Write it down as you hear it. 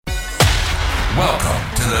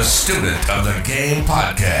Welcome to the Student of the Game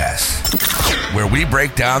podcast, where we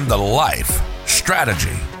break down the life,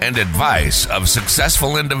 strategy, and advice of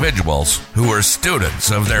successful individuals who are students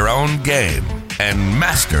of their own game and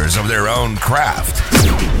masters of their own craft.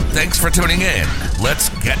 Thanks for tuning in. Let's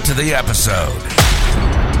get to the episode.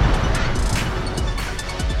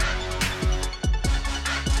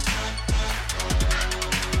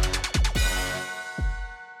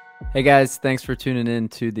 Hey guys, thanks for tuning in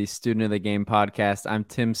to the Student of the Game podcast. I'm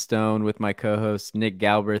Tim Stone with my co-hosts Nick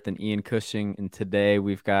Galbreath and Ian Cushing, and today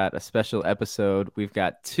we've got a special episode. We've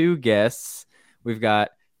got two guests. We've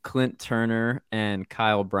got Clint Turner and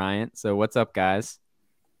Kyle Bryant. So what's up, guys?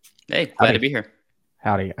 Hey, glad to be here.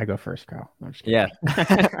 Howdy. I go first, Kyle. I'm just Yeah.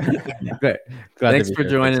 Glad Thanks for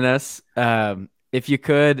joining us. If you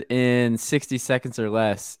could, in 60 seconds or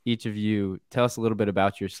less, each of you tell us a little bit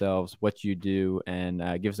about yourselves, what you do,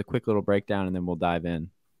 and give us a quick little breakdown, and then we'll dive in.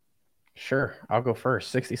 Sure. I'll go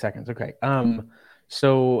first. 60 seconds. Okay.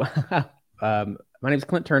 So my name is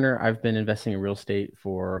Clint Turner. I've been investing in real estate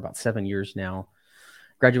for about 7 years now.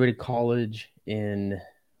 Graduated college in,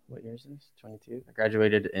 what year is this? 22. I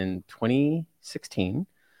graduated in 2016.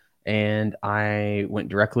 And I went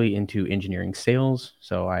directly into engineering sales.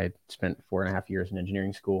 So I spent 4.5 years in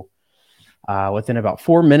engineering school. Within about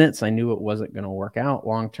 4 minutes, I knew it wasn't going to work out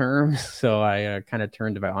long term. So I kind of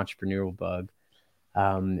turned to my entrepreneurial bug.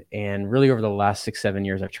 And really over the last 6-7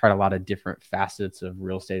 years, I've tried a lot of different facets of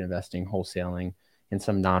real estate investing, wholesaling, and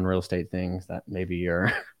some non-real estate things that maybe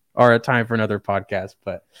are a time for another podcast.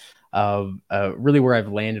 But really where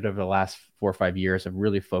I've landed over the last 4 or 5 years, I've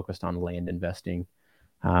really focused on land investing.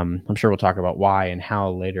 I'm sure we'll talk about why and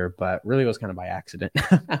how later, but really it was kind of by accident.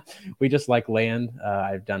 We just like land.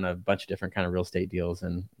 I've done a bunch of different kind of real estate deals,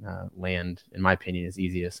 and land, in my opinion, is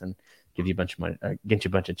easiest and gives you a bunch of money, gets you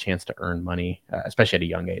a bunch of chance to earn money, especially at a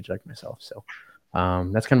young age like myself. So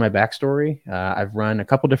that's kind of my backstory. I've run a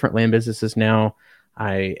couple different land businesses now.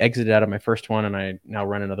 I exited out of my first one, and I now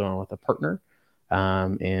run another one with a partner.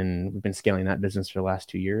 And we've been scaling that business for the last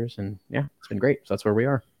 2 years, and yeah, it's been great. So that's where we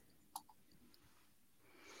are.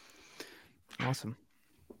 Awesome.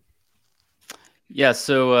 Yeah,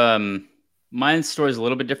 so my story is a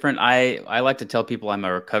little bit different. I like to tell people I'm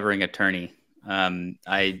a recovering attorney.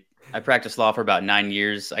 I practiced law for about 9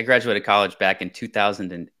 years. I graduated college back in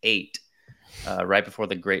 2008, right before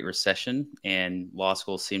the Great Recession, and law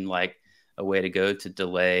school seemed like a way to go to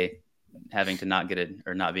delay having to not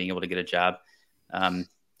being able to get a job. So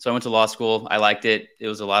I went to law school. I liked it. It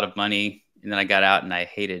was a lot of money, and then I got out and I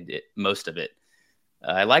hated it, most of it.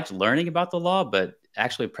 I liked learning about the law, but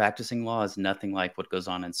actually practicing law is nothing like what goes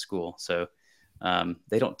on in school. So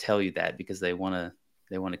they don't tell you that because they want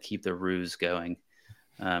to keep the ruse going.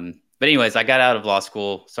 But anyways, I got out of law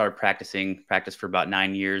school, started practiced for about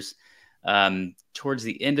 9 years. Towards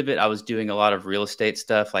the end of it, I was doing a lot of real estate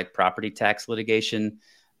stuff like property tax litigation,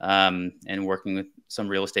 and working with some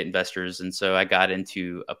real estate investors. And so I got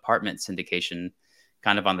into apartment syndication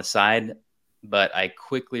kind of on the side. But I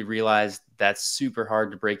quickly realized that's super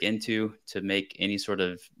hard to break into to make any sort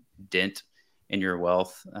of dent in your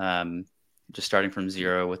wealth, just starting from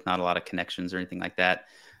zero with not a lot of connections or anything like that.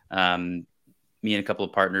 Me and a couple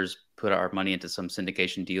of partners put our money into some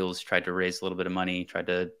syndication deals, tried to raise a little bit of money, tried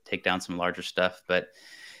to take down some larger stuff, but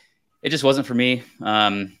it just wasn't for me.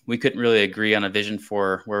 We couldn't really agree on a vision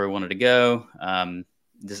for where we wanted to go.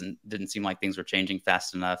 Didn't seem like things were changing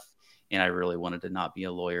fast enough. And I really wanted to not be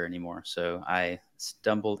a lawyer anymore. So I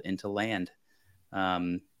stumbled into land.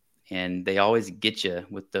 And they always get you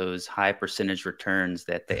with those high percentage returns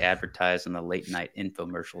that they advertise on the late night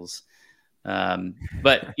infomercials.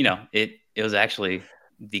 But, it was actually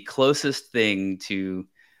the closest thing to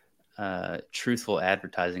truthful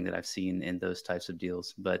advertising that I've seen in those types of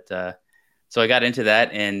deals. But so I got into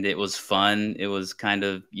that, and it was fun. It was kind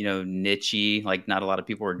of, niche-y, like not a lot of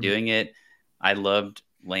people were doing it. I loved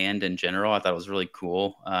land in general. I thought it was really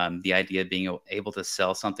cool. The idea of being able to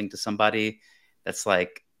sell something to somebody that's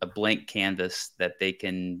like a blank canvas that they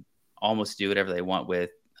can almost do whatever they want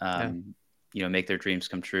with, make their dreams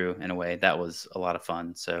come true in a way. That was a lot of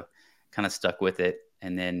fun. So kind of stuck with it,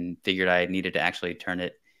 and then figured I needed to actually turn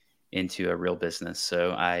it into a real business.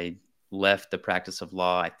 So I left the practice of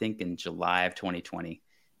law, I think in July of 2020,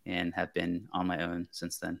 and have been on my own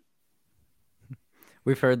since then.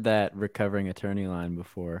 We've heard that recovering attorney line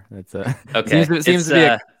before. That's okay. seems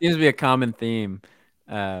to be a common theme.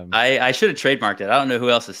 I should have trademarked it. I don't know who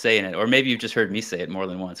else is saying it, or maybe you've just heard me say it more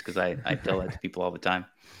than once because I tell that to people all the time.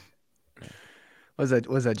 Was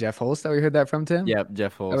that Jeff Holst that we heard that from, Tim? Yep,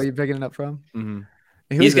 Jeff Holst. Oh, are you picking it up from? Mm-hmm.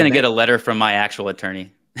 He's going to get a letter from my actual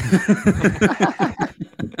attorney.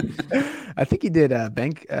 I think he did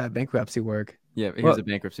bankruptcy work. Yeah, he Well, was a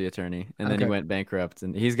bankruptcy attorney, and then he Okay. went bankrupt.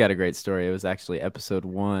 And he's got a great story. It was actually episode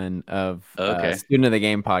 1 of Okay. Student of the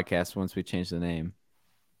Game podcast. Once we changed the name,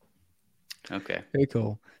 Okay. Very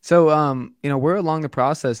cool. So, where along the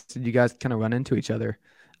process did you guys kind of run into each other?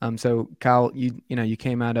 So Kyle, you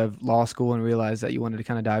came out of law school and realized that you wanted to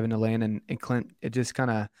kind of dive into land, and Clint, it just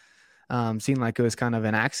kind of seemed like it was kind of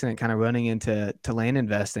an accident, kind of running into land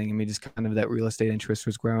investing. I mean, just kind of that real estate interest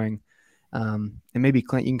was growing. And maybe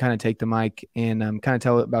Clint, you can kind of take the mic and kind of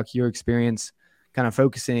tell about your experience, kind of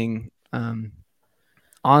focusing on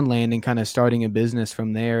land and kind of starting a business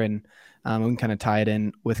from there. And we can kind of tie it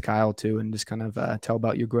in with Kyle too, and just kind of tell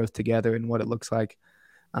about your growth together and what it looks like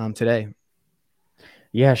today.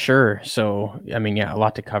 Yeah, sure. So, I mean, yeah, a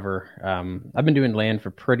lot to cover. I've been doing land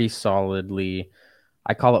for pretty solidly.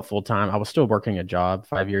 I call it full time. I was still working a job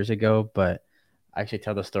 5 years ago, but I actually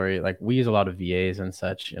tell the story. Like, we use a lot of VAs and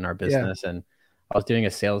such in our Yeah. business, and I was doing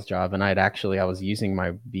a sales job, and I was using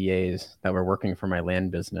my VAs that were working for my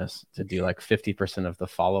land business to do like 50% of the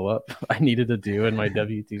follow up I needed to do in my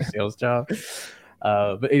W-2 sales job.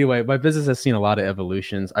 But anyway, my business has seen a lot of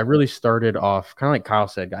evolutions. I really started off kind of like Kyle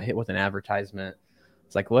said, got hit with an advertisement.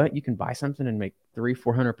 It's like, what? You can buy something and make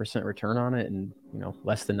 300-400% return on it in,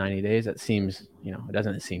 less than 90 days. That seems, it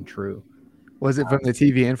doesn't seem true. Was it from the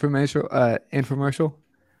TV infomercial?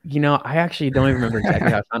 I actually don't even remember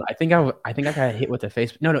exactly how I found it. I think I got hit with a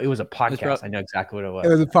Facebook. No, it was a podcast. I know exactly what it was. It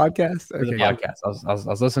was a podcast. It was a Okay. podcast. I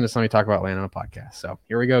was listening to somebody talk about land on a podcast. So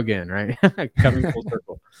here we go again, right? Coming full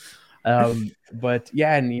circle. But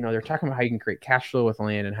yeah, and they're talking about how you can create cash flow with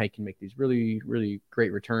land and how you can make these really, really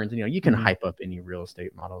great returns. And you can hype up any real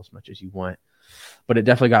estate model as much as you want, but it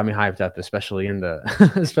definitely got me hyped up, especially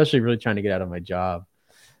especially really trying to get out of my job.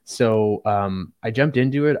 So I jumped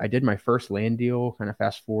into it. I did my first land deal. Kind of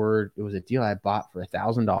fast forward, it was a deal I bought for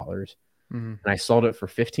 $1,000, and I sold it for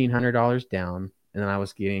 $1,500 down, and then I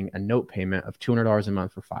was getting a note payment of $200 a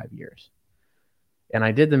month for 5 years. And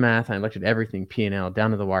I did the math. And I looked at everything P&L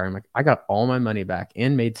down to the wire. I'm like, I got all my money back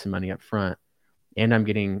and made some money up front, and I'm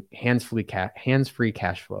getting hands-free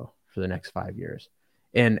cash flow for the next 5 years.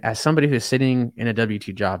 And as somebody who's sitting in a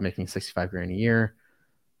W-2 job making $65,000 a year,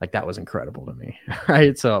 like, that was incredible to me,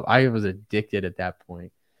 right? So I was addicted at that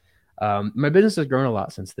point. My business has grown a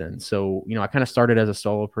lot since then. So, I kind of started as a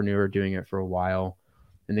solopreneur doing it for a while,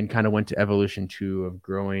 and then kind of went to evolution 2 of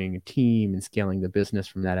growing a team and scaling the business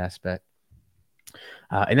from that aspect.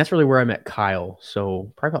 And that's really where I met Kyle.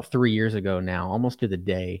 So probably about 3 years ago now, almost to the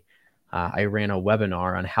day, I ran a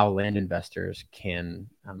webinar on how land investors can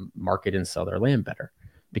market and sell their land better,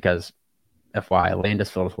 because FYI, land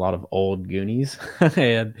is filled with a lot of old Goonies,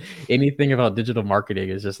 and anything about digital marketing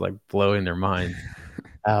is just like blowing their minds.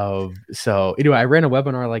 So anyway, I ran a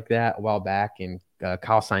webinar like that a while back, and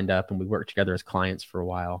Kyle signed up, and we worked together as clients for a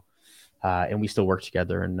while. And we still work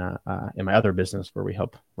together in my other business where we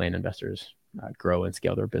help land investors grow and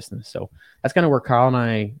scale their business. So that's kind of where Kyle and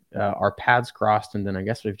I, our paths crossed. And then I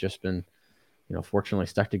guess we've just been, fortunately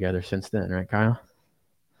stuck together since then. Right, Kyle?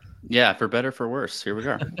 Yeah, for better, for worse. Here we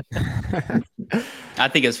are. I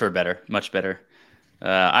think it's for better, much better.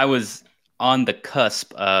 I was on the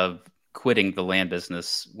cusp of quitting the land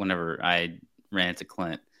business whenever I ran into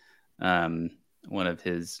Clint. One of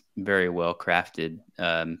his very well crafted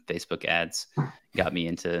Facebook ads got me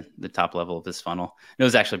into the top level of his funnel. It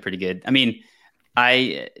was actually pretty good. I mean,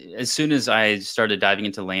 as soon as I started diving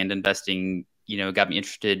into land investing, it got me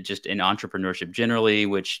interested just in entrepreneurship generally,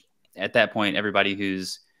 which at that point, everybody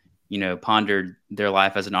who's, pondered their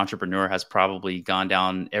life as an entrepreneur has probably gone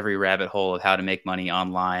down every rabbit hole of how to make money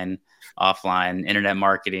online, offline, internet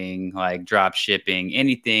marketing, like drop shipping,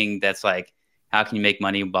 anything that's like, how can you make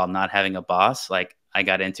money while not having a boss? Like, I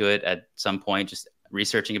got into it at some point, just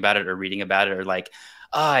researching about it or reading about it, or like,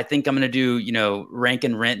 I think I'm going to do, rank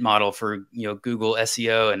and rent model for, Google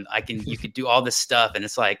SEO. And you could do all this stuff. And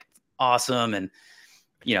it's like awesome. And,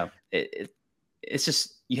 it's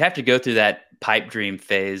just, you have to go through that pipe dream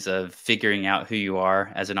phase of figuring out who you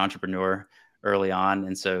are as an entrepreneur early on.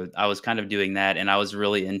 And so I was kind of doing that. And I was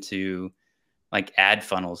really into like ad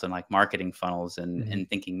funnels and like marketing funnels and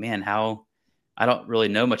thinking, man, I don't really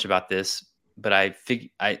know much about this, but I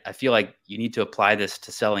feel like you need to apply this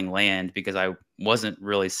to selling land, because I wasn't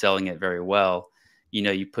really selling it very well.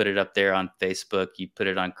 You put it up there on Facebook, you put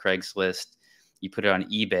it on Craigslist, you put it on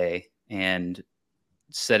eBay, and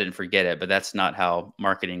set it and forget it. But that's not how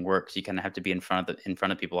marketing works. You kind of have to be in front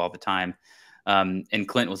of people all the time. And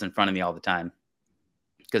Clint was in front of me all the time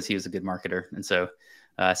because he was a good marketer. And so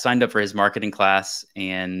signed up for his marketing class,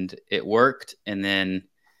 and it worked. And then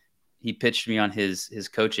he pitched me on his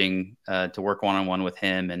coaching to work one-on-one with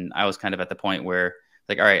him. And I was kind of at the point where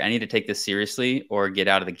like, all right, I need to take this seriously or get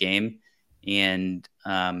out of the game. And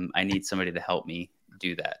I need somebody to help me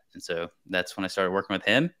do that. And so that's when I started working with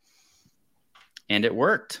him, and it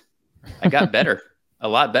worked. I got better, a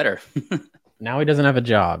lot better. Now he doesn't have a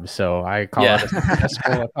job, so I call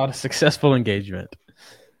it a successful engagement.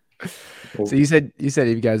 So you said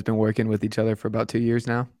you guys been working with each other for about 2 years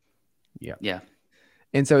now? Yeah.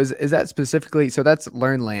 And so is that specifically, so that's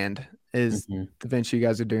Learn Land is the venture you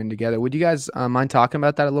guys are doing together. Would you guys mind talking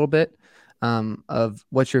about that a little bit, of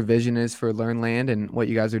what your vision is for Learn Land and what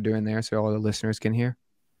you guys are doing there so all the listeners can hear?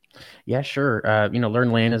 Yeah, sure.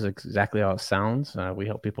 Learn land is exactly how it sounds. We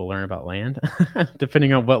help people learn about land,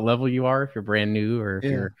 depending on what level you are, if you're brand new or if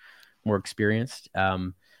you're more experienced.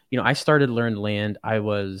 I started Learn Land. I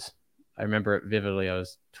remember it vividly. I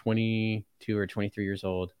was 22 or 23 years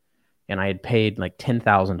old, and I had paid like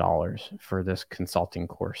 $10,000 for this consulting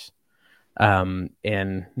course. A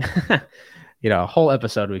whole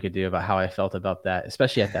episode we could do about how I felt about that,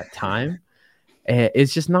 especially at that time.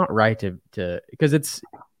 It's just not right to because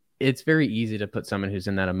it's very easy to put someone who's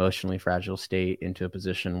in that emotionally fragile state into a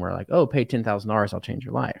position where like, oh, pay $10,000, I'll change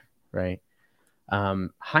your life. Right.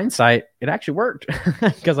 Hindsight, it actually worked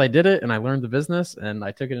because I did it and I learned the business and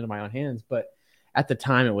I took it into my own hands. But at the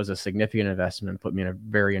time it was a significant investment and put me in a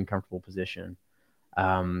very uncomfortable position.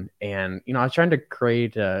 I was trying to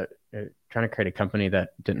create a company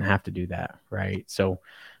that didn't have to do that. Right. So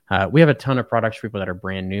we have a ton of products for people that are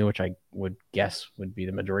brand new, which I would guess would be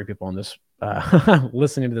the majority of people on this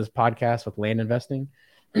listening to this podcast with land investing.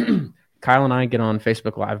 Kyle and I get on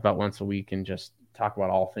Facebook Live about once a week and just talk about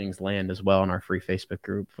all things land as well in our free Facebook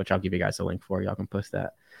group, which I'll give you guys a link for. Y'all can post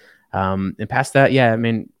that. And past that,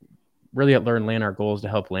 really at Learn Land, our goal is to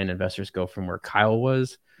help land investors go from where Kyle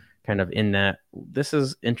was, kind of in that this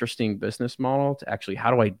is interesting business model, to actually how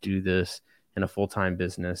do I do this in a full-time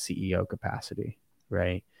business CEO capacity,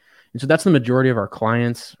 right? And so that's the majority of our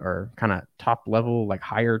clients are kind of top level, like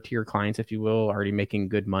higher tier clients, if you will, already making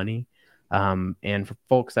good money. And for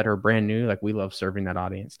folks that are brand new, like we love serving that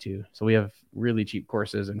audience too. So we have really cheap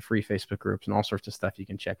courses and free Facebook groups and all sorts of stuff you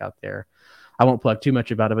can check out there. I won't plug too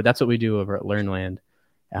much about it, but that's what we do over at Learn Land.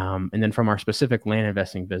 And then from our specific land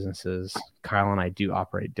investing businesses, Kyle and I do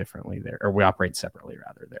operate differently there, or we operate separately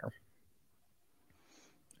rather there.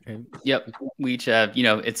 Okay. Yep. We each have,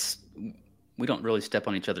 we don't really step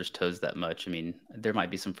on each other's toes that much. I mean, there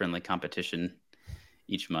might be some friendly competition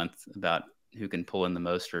each month about who can pull in the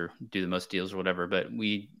most or do the most deals or whatever. But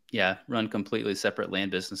we, run completely separate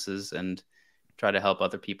land businesses and try to help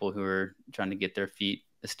other people who are trying to get their feet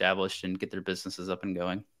established and get their businesses up and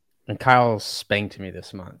going. And Kyle spanked me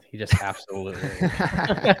this month. He just absolutely,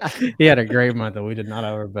 he had a great month and we did not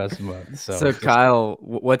have our best month. So Kyle,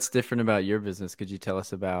 what's different about your business? Could you tell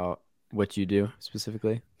us about what you do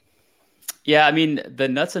specifically? Yeah, I mean, the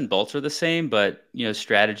nuts and bolts are the same, but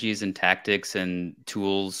strategies and tactics and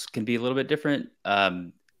tools can be a little bit different.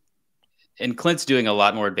 And Clint's doing a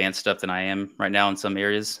lot more advanced stuff than I am right now in some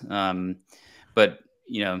areas. But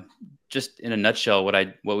just in a nutshell,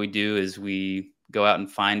 what we do is we go out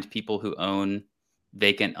and find people who own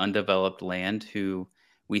vacant, undeveloped land who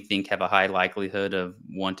we think have a high likelihood of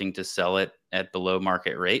wanting to sell it at below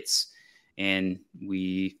market rates. And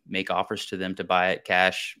we make offers to them to buy it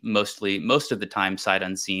cash, most of the time sight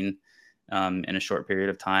unseen, in a short period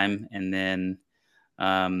of time. And then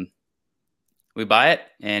we buy it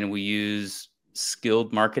and we use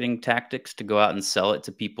skilled marketing tactics to go out and sell it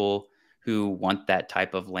to people who want that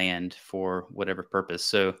type of land for whatever purpose.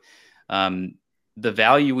 So the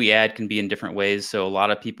value we add can be in different ways. So a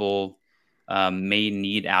lot of people may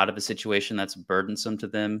need out of a situation that's burdensome to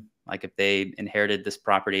them. Like if they inherited this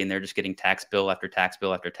property and they're just getting tax bill after tax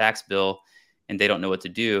bill after tax bill, and they don't know what to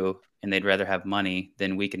do and they'd rather have money,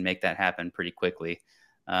 then we can make that happen pretty quickly.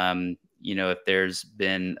 If there's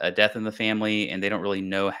been a death in the family and they don't really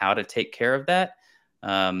know how to take care of that,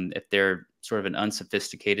 if they're sort of an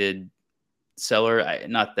unsophisticated seller,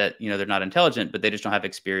 not that, they're not intelligent, but they just don't have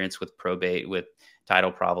experience with probate, with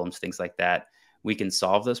title problems, things like that. We can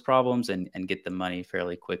solve those problems and get the money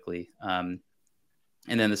fairly quickly.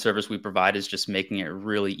 And then the service we provide is just making it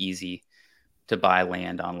really easy to buy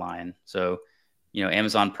land online. So,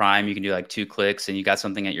 Amazon Prime, you can do like 2 clicks and you got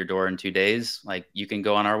something at your door in 2 days. Like you can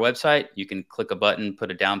go on our website, you can click a button, put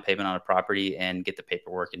a down payment on a property and get the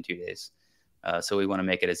paperwork in 2 days. So we want to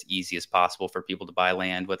make it as easy as possible for people to buy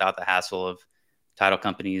land without the hassle of title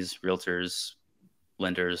companies, realtors,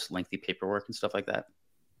 lenders, lengthy paperwork and stuff like that.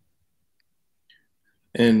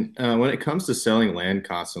 And when it comes to selling land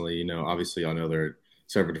constantly, obviously I know there are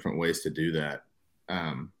several different ways to do that.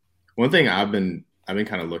 One One thing I've been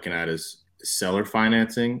kind of looking at is seller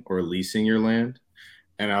financing or leasing your land.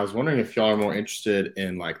 And I was wondering if y'all are more interested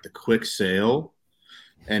in like the quick sale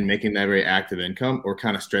and making that very active income, or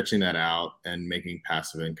kind of stretching that out and making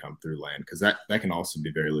passive income through land, because that can also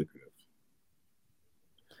be very lucrative.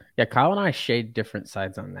 Yeah, Kyle and I shade different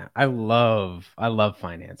sides on that. I love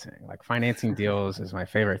financing. Like financing deals is my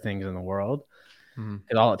favorite things in the world.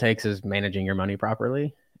 Because all it takes is managing your money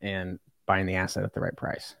properly and buying the asset at the right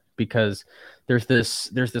price. Because there's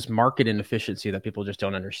this market inefficiency that people just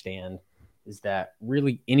don't understand, is that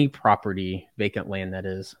really any property, vacant land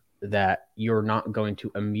that you're not going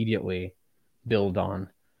to immediately build on.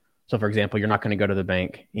 So for example, you're not going to go to the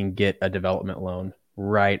bank and get a development loan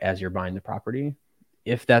right as you're buying the property.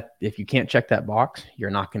 If you can't check that box,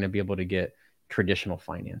 you're not going to be able to get traditional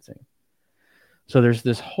financing. So there's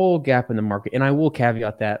this whole gap in the market. And I will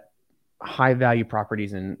caveat that high value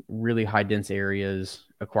properties in really high dense areas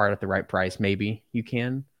acquired at the right price, maybe you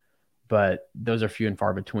can, but those are few and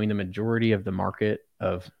far between. The majority of the market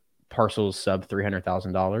of parcels sub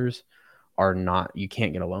 $300,000 are not, you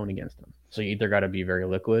can't get a loan against them. So you either got to be very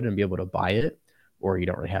liquid and be able to buy it, or you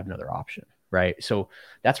don't really have another option. Right. So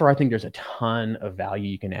that's where I think there's a ton of value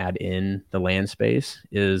you can add in the land space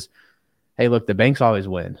is, hey, look, the banks always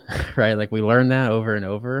win, right? Like we learn that over and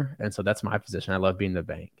over. And so that's my position. I love being the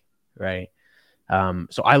bank. Right.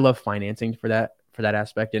 So I love financing for that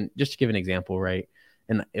aspect. And just to give an example, right.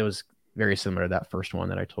 And it was very similar to that first one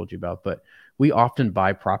that I told you about, but we often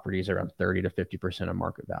buy properties around 30 to 50% of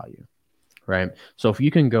market value. Right. So if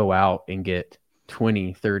you can go out and get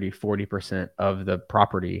 20, 30, 40% of the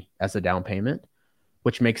property as a down payment,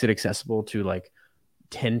 which makes it accessible to like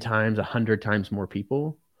 10 times, 100 times more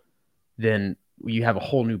people, then you have a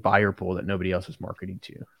whole new buyer pool that nobody else is marketing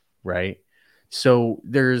to. Right. So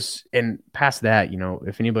and past that,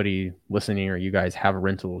 if anybody listening or you guys have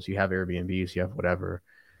rentals, you have Airbnbs, you have whatever,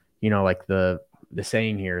 like the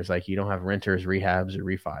saying here is like, you don't have renters, rehabs, or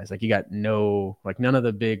refis. Like you got none of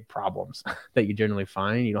the big problems that you generally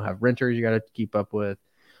find. You don't have renters you got to keep up with,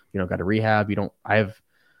 got to rehab. I've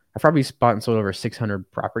probably bought and sold over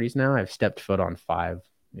 600 properties now. I've stepped foot on 5,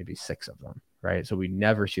 maybe 6 of them. Right. So we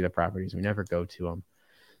never see the properties. We never go to them.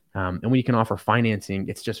 And when you can offer financing,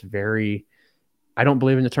 it's just I don't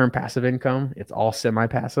believe in the term passive income. It's all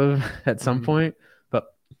semi-passive at some point, but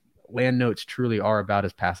land notes truly are about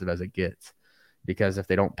as passive as it gets, because if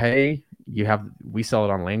they don't pay, we sell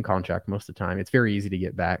it on land contract most of the time. It's very easy to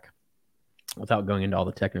get back without going into all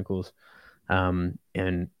the technicals. And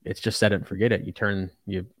it's just set it and forget it.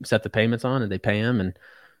 You set the payments on and they pay them. And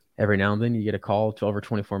every now and then you get a call 12 or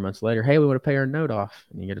 24 months later, hey, we want to pay our note off,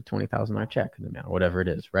 and you get a $20,000 check in the mail, whatever it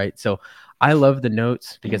is. Right. So I love the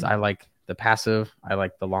notes because I like the passive. I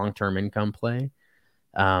like the long-term income play.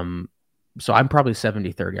 So I'm probably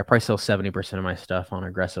 70-30. I probably sell 70% of my stuff on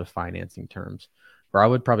aggressive financing terms, where I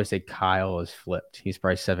would probably say Kyle is flipped. He's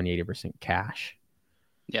probably 70-80% cash.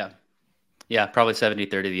 Yeah. Yeah. Probably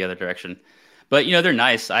 70-30 the other direction, but they're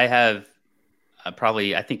nice. I have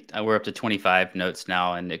I think we're up to 25 notes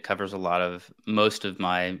now, and it covers most of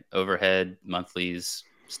my overhead, monthlies,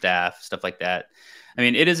 staff, stuff like that. I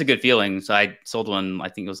mean, it is a good feeling. So I sold one, I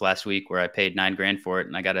think it was last week, where I paid $9,000 for it,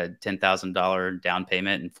 and I got a $10,000 down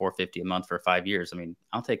payment and $450 a month for 5 years. I mean,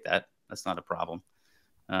 I'll take that. That's not a problem.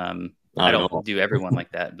 I don't do everyone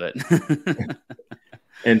like that, but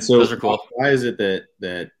and so those are cool. Why is it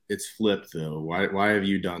that it's flipped though? Why have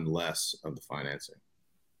you done less of the financing?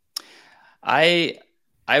 I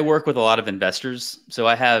work with a lot of investors, so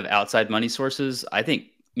I have outside money sources. I think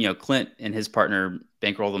Clint and his partner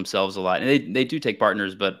bankroll themselves a lot, and they do take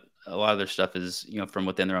partners, but a lot of their stuff is from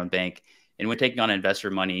within their own bank. And when taking on investor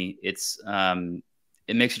money, it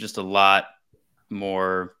makes it just a lot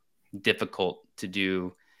more difficult to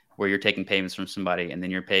do, where you're taking payments from somebody and then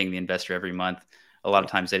you're paying the investor every month. A lot of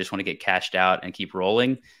times they just want to get cashed out and keep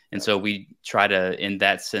rolling, and so we try to, in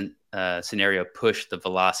that scenario, push the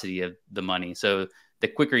velocity of the money. So the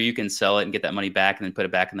quicker you can sell it and get that money back and then put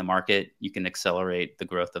it back in the market, you can accelerate the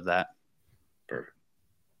growth of that. Perfect.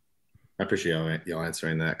 I appreciate y'all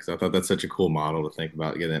answering that, because I thought that's such a cool model to think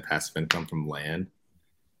about, getting that passive income from land.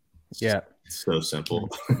 It's so simple.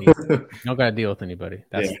 You don't got to deal with anybody.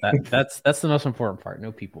 That's the most important part.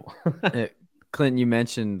 No people. Clint, you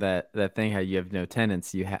mentioned that thing, how you have no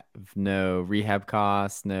tenants, you have no rehab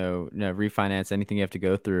costs, no refinance, anything you have to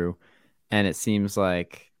go through. And it seems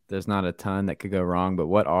like there's not a ton that could go wrong, but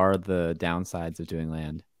what are the downsides of doing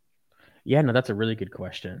land? Yeah, no, that's a really good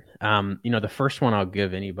question. The first one I'll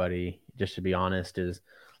give anybody, just to be honest, is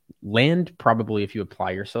land. Probably if you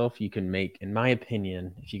apply yourself, you can make, in my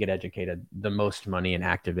opinion, if you get educated, the most money in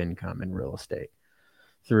active income in real estate.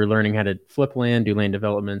 through learning how to flip land, do land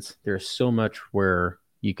developments. There's so much where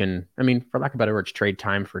you can, I mean, for lack of better words, trade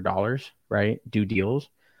time for dollars, right? Do deals.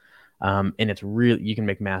 And it's really, you can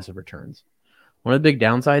make massive returns. One of the big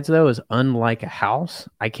downsides, though, is unlike a house,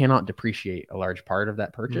 I cannot depreciate a large part of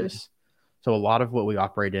that purchase. So a lot of what we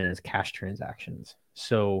operate in is cash transactions.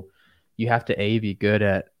 So you have to be good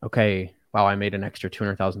at, okay, wow, I made an extra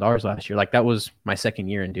 $200,000 last year. Like that was my second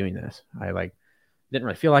year in doing this. I didn't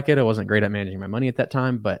really feel like it. I wasn't great at managing my money at that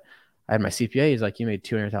time, but I had my CPA. He's like, you made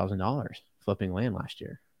 $200,000 flipping land last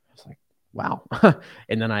year. I was like, wow.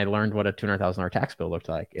 And then I learned what a $200,000 tax bill looked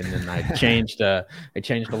like. And then I changed a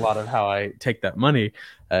lot of how I take that money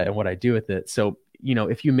and what I do with it. So,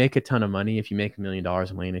 if you make a ton of money, if you make $1 million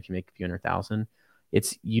in land, if you make a few $100,000,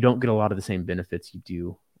 you don't get a lot of the same benefits you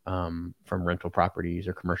do from rental properties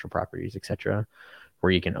or commercial properties, et cetera,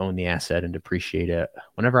 where you can own the asset and depreciate it.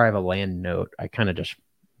 Whenever I have a land note, I kind of just,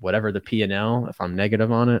 whatever the P&L, if I'm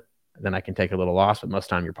negative on it, then I can take a little loss, but most of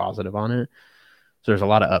the time you're positive on it. So there's a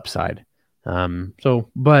lot of upside.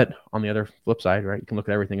 But on the other flip side, right, you can look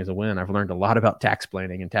at everything as a win. I've learned a lot about tax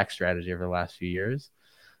planning and tax strategy over the last few years.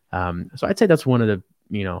 So I'd say that's one of the,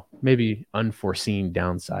 maybe unforeseen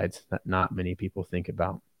downsides that not many people think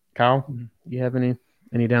about. Kyle, do you have any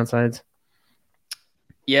downsides?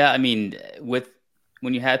 Yeah. I mean,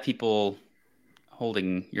 when you have people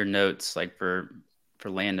holding your notes, like for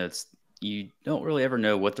land notes, you don't really ever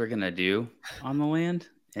know what they're going to do on the land.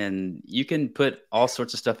 And you can put all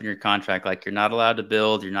sorts of stuff in your contract, like you're not allowed to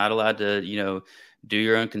build, you're not allowed to, do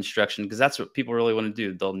your own construction, because that's what people really want to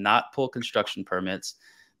do. They'll not pull construction permits.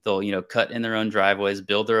 They'll, cut in their own driveways,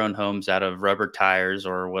 build their own homes out of rubber tires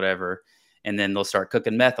or whatever. And then they'll start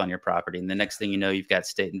cooking meth on your property. And the next thing you know, you've got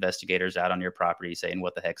state investigators out on your property saying,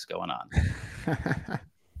 what the heck's going on?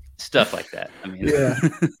 Stuff like that. I mean,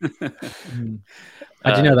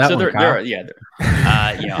 how'd you know that one, Kyle?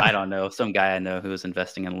 I don't know. Some guy I know who was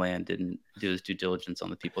investing in land didn't do his due diligence on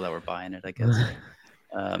the people that were buying it, I guess.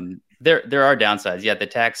 There are downsides. Yeah, the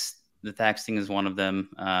tax thing is one of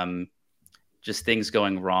them. Just things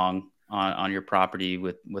going wrong on your property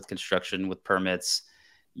with construction, with permits.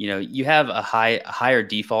 You have a higher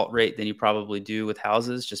default rate than you probably do with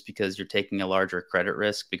houses, just because you're taking a larger credit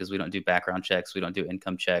risk, because we don't do background checks. We don't do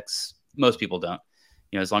income checks. Most people don't.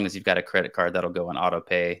 As long as you've got a credit card that'll go on auto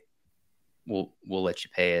pay, we'll let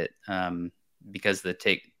you pay it, because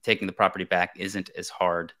taking the property back isn't as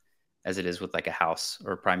hard as it is with like a house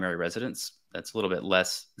or a primary residence. That's a little bit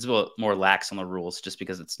less. It's a little more lax on the rules, just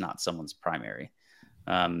because it's not someone's primary.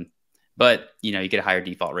 But you get a higher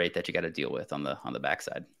default rate that you got to deal with on the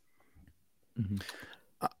backside.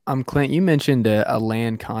 Clint, you mentioned a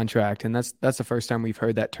land contract, and that's the first time we've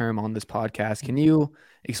heard that term on this podcast. Can you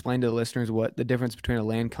explain to the listeners what the difference between a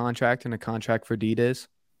land contract and a contract for deed is?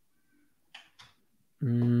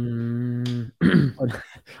 Normally,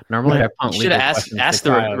 I should have asked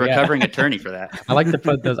the recovering attorney for that. I like to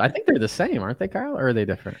put those. I think they're the same, aren't they, Kyle? Or are they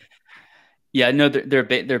different? Yeah, no,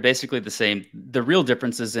 they're basically the same. The real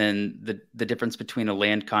difference is in the difference between a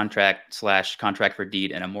land contract / contract for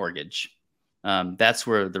deed and a mortgage. That's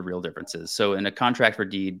where the real difference is. So in a contract for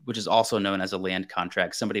deed, which is also known as a land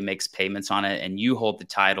contract, somebody makes payments on it and you hold the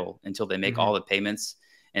title until they make all the payments,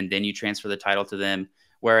 and then you transfer the title to them.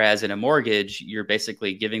 Whereas in a mortgage, you're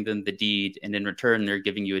basically giving them the deed, and in return, they're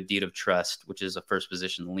giving you a deed of trust, which is a first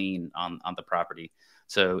position lien on the property.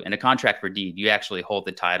 So in a contract for deed, you actually hold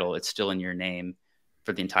the title. It's still in your name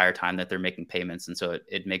for the entire time that they're making payments. And so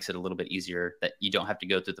it makes it a little bit easier that you don't have to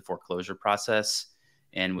go through the foreclosure process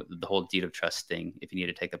and the whole deed of trust thing if you need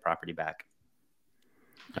to take the property back.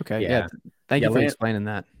 Okay. Yeah. Thank you for explaining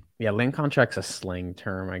that. Yeah. Land contract's a slang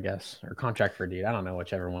term, I guess, or contract for deed. I don't know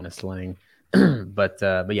whichever one is slang. but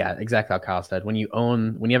yeah, exactly how Kyle said. When you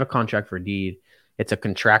have a contract for deed, it's a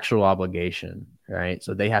contractual obligation, right?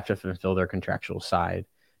 So they have to fulfill their contractual side.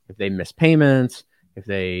 If they miss payments, if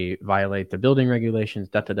they violate the building regulations,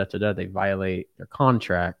 they violate their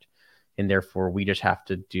contract, and therefore we just have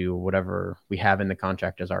to do whatever we have in the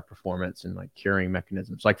contract as our performance and like curing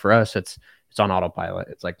mechanisms. Like for us, it's on autopilot.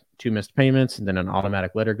 It's like 2 missed payments, and then an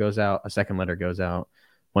automatic letter goes out, a second letter goes out.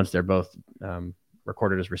 Once they're both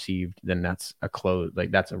recorded as received, then that's a close,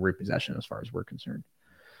 like that's a repossession as far as we're concerned.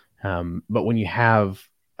 But when you have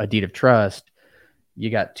a deed of trust,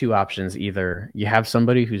 you got two options. Either you have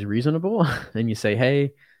somebody who's reasonable and you say,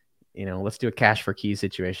 hey, let's do a cash for keys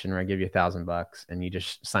situation where I give you $1,000 and you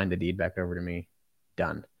just sign the deed back over to me.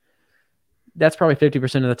 Done. That's probably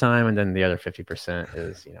 50% of the time. And then the other 50%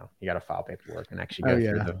 is, you got to file paperwork and actually go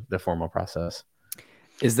through the formal process.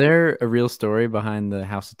 Is there a real story behind the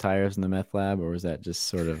House of Tires and the meth lab, or was that just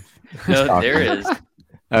sort of? No, there is.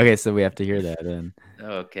 Okay, so we have to hear that then.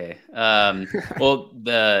 Okay. Well,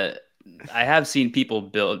 I have seen people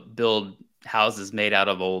build houses made out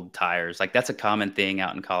of old tires. Like that's a common thing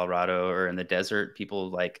out in Colorado or in the desert. People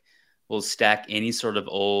like will stack any sort of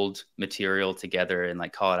old material together and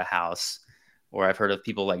like call it a house. Or I've heard of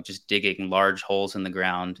people like just digging large holes in the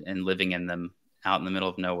ground and living in them out in the middle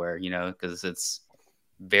of nowhere, because it's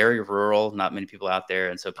very rural, not many people out there.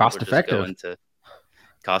 And so people just go into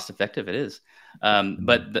cost effective. It is.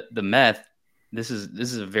 But the meth, this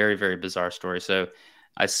is a very, very bizarre story. So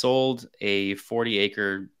I sold a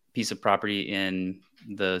 40-acre piece of property in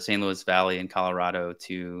the St. Louis Valley in Colorado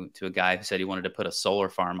to a guy who said he wanted to put a solar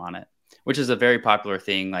farm on it, which is a very popular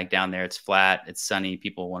thing. Like down there, it's flat, it's sunny.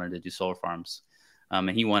 People wanted to do solar farms. And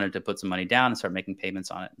he wanted to put some money down and start making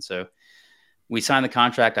payments on it. And so we signed the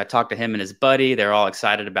contract. I talked to him and his buddy. They're all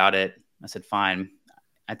excited about it. I said, fine.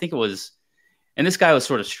 I think it was, and this guy was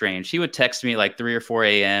sort of strange. He would text me like 3 or 4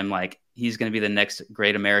 a.m. like he's going to be the next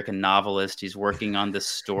great American novelist. He's working on this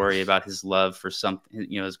story about his love for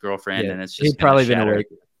his girlfriend. Yeah, and it's just he'd probably been awake.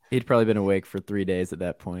 He'd probably been awake for 3 days at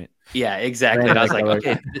that point. Yeah, exactly. And I was like,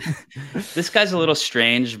 okay, this guy's a little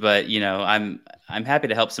strange, but I'm happy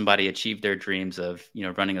to help somebody achieve their dreams of,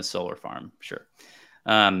 running a solar farm. Sure.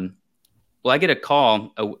 Well, I get a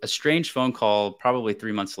call, a strange phone call, probably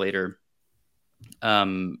 3 months later,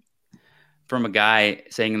 from a guy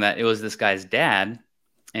saying that it was this guy's dad,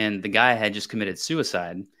 and the guy had just committed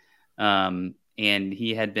suicide. And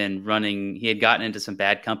he had gotten into some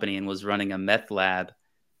bad company and was running a meth lab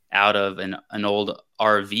out of an old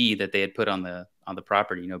RV that they had put on the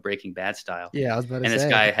property, Breaking Bad style. Yeah, I was about to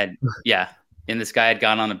say. And this guy had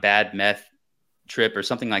gone on a bad meth trip or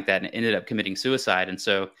something like that and ended up committing suicide. And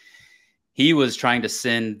so he was trying to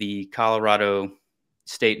send the Colorado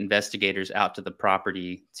state investigators out to the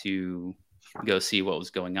property to go see what was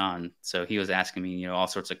going on. So he was asking me, all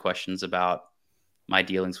sorts of questions about my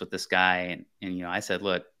dealings with this guy. And I said,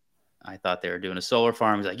 look, I thought they were doing a solar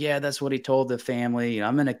farm. He's like, yeah, that's what he told the family.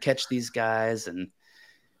 I'm going to catch these guys. And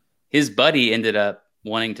his buddy ended up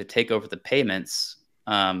wanting to take over the payments.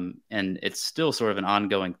 And it's still sort of an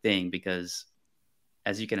ongoing thing because,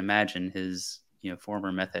 as you can imagine, his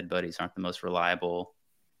former meth head buddies aren't the most reliable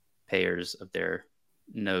payers of their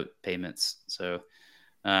note payments. So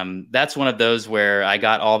that's one of those where I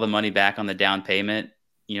got all the money back on the down payment.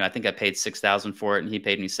 I think I paid $6,000 for it, and he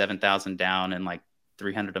paid me $7,000 down and like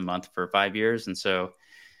 $300 a month for 5 years. And so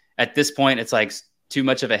at this point, it's like too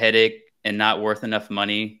much of a headache and not worth enough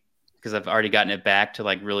money because I've already gotten it back to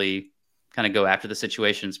like really kind of go after the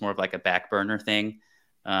situation. It's more of like a back burner thing.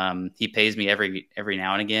 He pays me every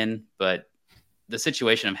now and again, but the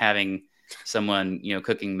situation of having someone,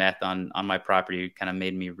 cooking meth on my property kind of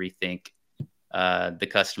made me rethink the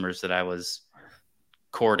customers that I was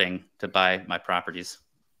courting to buy my properties,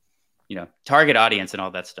 target audience and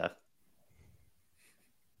all that stuff.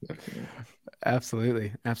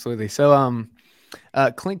 Absolutely. So,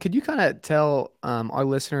 Clint, could you kind of tell our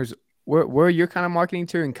listeners where you're kind of marketing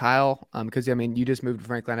to, and Kyle, because you just moved to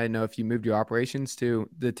Franklin. I didn't know if you moved your operations to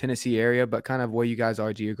the Tennessee area, but kind of where you guys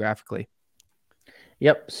are geographically.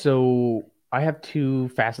 Yep. So I have 2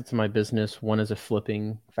 facets of my business. One is a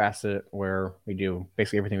flipping facet where we do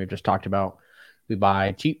basically everything we've just talked about. We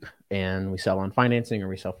buy cheap and we sell on financing, or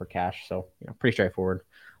we sell for cash. So, pretty straightforward.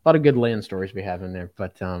 A lot of good land stories we have in there,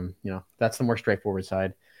 but that's the more straightforward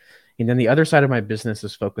side. And then the other side of my business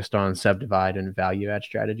is focused on subdivide and value add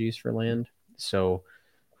strategies for land. So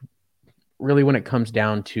really when it comes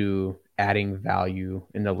down to adding value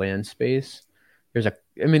in the land space, there's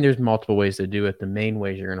multiple ways to do it. The main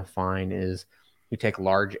ways you're going to find is you take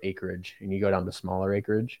large acreage and you go down to smaller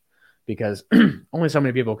acreage, because only so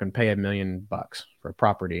many people can pay $1 million for a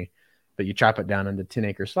property, but you chop it down into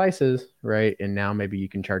 10-acre slices, right? And now maybe you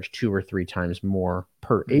can charge 2 or 3 times more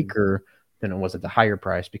per acre than it was at the higher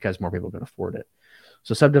price because more people can afford it.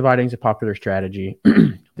 So subdividing is a popular strategy.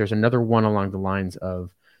 There's another one along the lines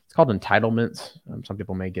of, it's called entitlements. Some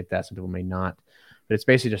people may get that, some people may not. But it's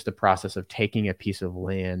basically just the process of taking a piece of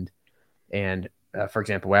land and, for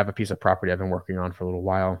example, I have a piece of property I've been working on for a little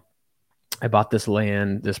while. I bought this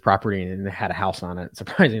property, and it had a house on it,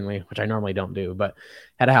 surprisingly, which I normally don't do, but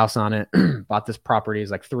had a house on it. Bought this property. It's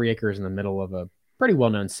like 3 acres in the middle of a pretty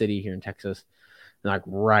well-known city here in Texas, and like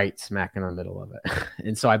right smack in the middle of it.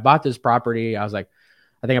 And so I bought this property. I was like,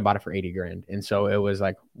 I think I bought it for $80,000. And so it was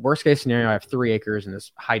like, worst case scenario, I have 3 acres in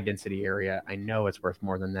this high density area. I know it's worth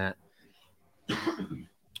more than that.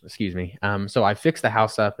 Excuse me. So I fixed the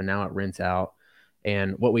house up, and now it rents out.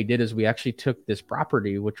 And what we did is we actually took this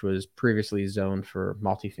property, which was previously zoned for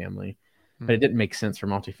multifamily, but it didn't make sense for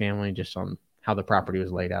multifamily just on how the property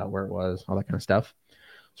was laid out, where it was, all that kind of stuff.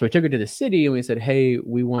 So we took it to the city and we said, hey,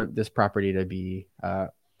 we want this property to be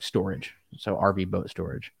storage. So RV boat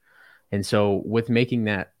storage. And so with making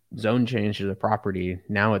that zone change to the property,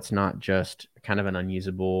 now it's not just kind of an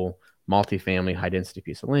unusable multifamily high density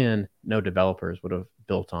piece of land. No developers would have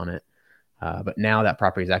built on it. But now that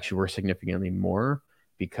property is actually worth significantly more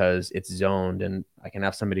because it's zoned, and I can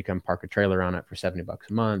have somebody come park a trailer on it for $70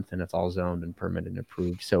 a month, and it's all zoned and permitted and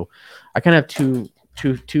approved. So I kind of have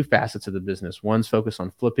two facets of the business. One's focused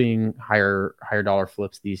on flipping higher dollar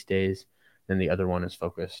flips these days. Then the other one is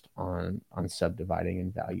focused on subdividing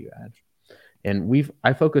and value add. And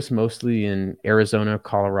I focus mostly in Arizona,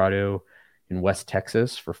 Colorado, and West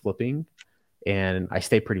Texas for flipping. And I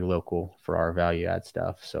stay pretty local for our value add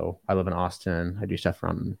stuff. So I live in Austin. I do stuff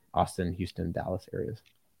around Austin, Houston, Dallas areas.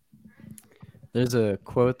 There's a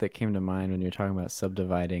quote that came to mind when you're talking about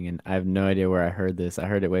subdividing, and I have no idea where I heard this. I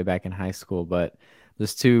heard it way back in high school, but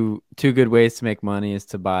there's two good ways to make money is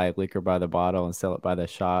to buy liquor by the bottle and sell it by the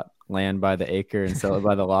shot, land by the acre and sell it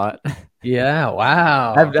by the lot. Yeah,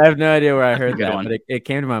 wow. I have no idea where I heard that, one. but it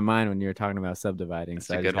came to my mind when you were talking about subdividing. That's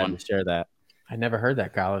so a I good just had one. to share that. I never heard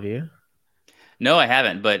that, Kyle. Have you? No, I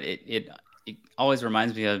haven't, but it always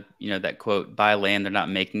reminds me of, that quote, buy land, they're not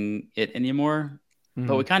making it anymore.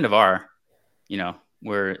 But we kind of are,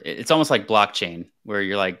 where it's almost like blockchain, where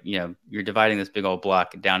you're like, you're dividing this big old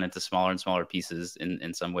block down into smaller and smaller pieces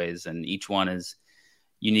in some ways. And each one is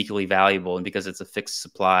uniquely valuable. And because it's a fixed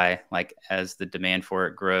supply, like as the demand for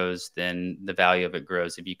it grows, then the value of it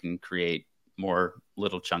grows if you can create more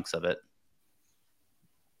little chunks of it.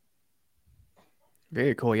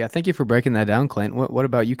 Very cool. Yeah. Thank you for breaking that down, Clint. What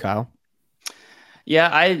about you, Kyle?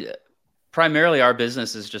 Yeah, primarily our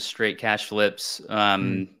business is just straight cash flips.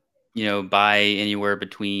 Buy anywhere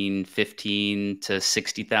between 15 to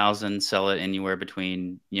 60,000, sell it anywhere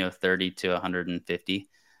between 30 to 150.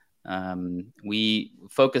 We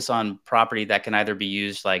focus on property that can either be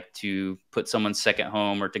used like to put someone's second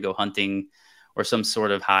home or to go hunting or some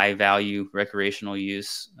sort of high value recreational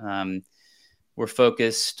use. We're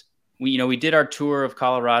focused. We did our tour of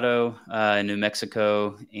Colorado and New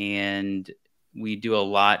Mexico, and we do a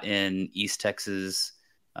lot in East Texas,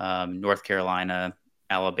 North Carolina,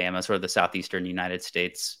 Alabama, sort of the southeastern United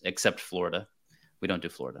States, except Florida. We don't do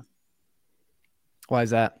Florida. Why is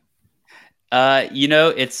that?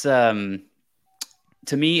 It's to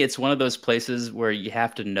me, it's one of those places where you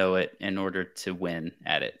have to know it in order to win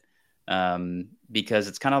at it. Because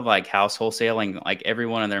it's kind of like house wholesaling. Like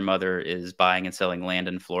everyone and their mother is buying and selling land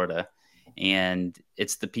in Florida. And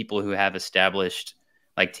it's the people who have established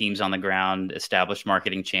like teams on the ground, established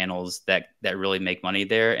marketing channels that really make money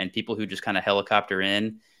there. And people who just kind of helicopter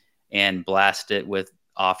in and blast it with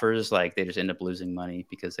offers, like they just end up losing money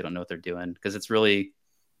because they don't know what they're doing. Because it's really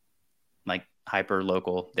like hyper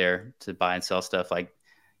local there to buy and sell stuff. Like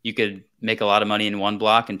you could make a lot of money in one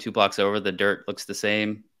block, and 2 blocks over, the dirt looks the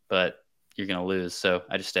same, but you're going to lose. So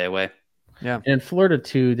I just stay away. Yeah. And in Florida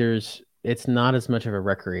too, it's not as much of a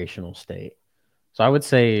recreational state. So I would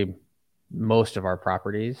say most of our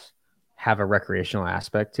properties have a recreational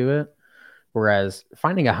aspect to it. Whereas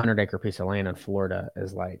finding a 100-acre piece of land in Florida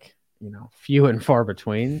is like, few and far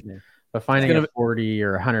between. Yeah. But finding a 40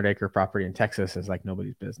 or 100-acre property in Texas is like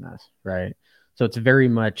nobody's business, right? So it's very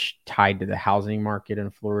much tied to the housing market in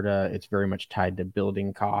Florida. It's very much tied to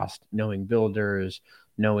building cost, knowing builders,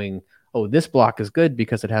 knowing, oh, this block is good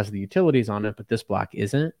because it has the utilities on it, but this block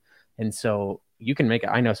isn't. And so you can make it.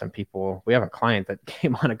 I know some people, we have a client that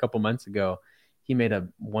came on a couple months ago. He made a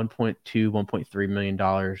 $1.2, $1.3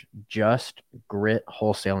 million just grit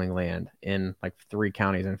wholesaling land in like 3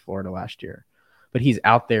 counties in Florida last year. But he's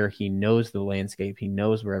out there. He knows the landscape. He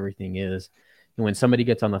knows where everything is. And when somebody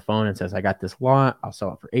gets on the phone and says, I got this lot, I'll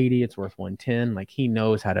sell it for 80, it's worth 110. Like he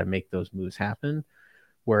knows how to make those moves happen.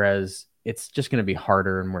 Whereas it's just going to be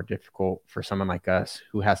harder and more difficult for someone like us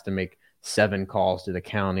who has to make 7 calls to the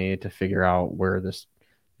county to figure out where this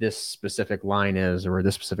specific line is, or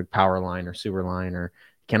this specific power line or sewer line, or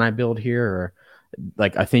can I build here? Or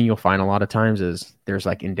like a thing you'll find a lot of times is there's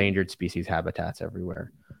like endangered species habitats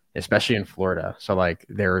everywhere, especially in Florida. So like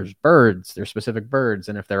there's specific birds.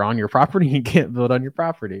 And if they're on your property, you can't build on your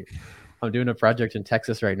property. I'm doing a project in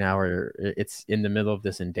Texas right now where it's in the middle of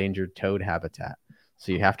this endangered toad habitat.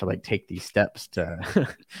 So you have to like take these steps to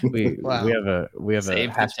we have a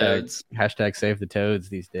hashtag save the toads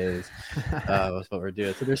these days. That's what we're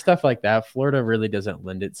doing. So there's stuff like that. Florida really doesn't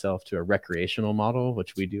lend itself to a recreational model,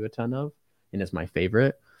 which we do a ton of, and is my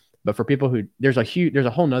favorite. But for people who there's a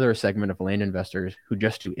whole nother segment of land investors who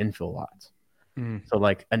just do infill lots. So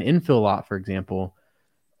like an infill lot, for example,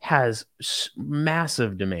 has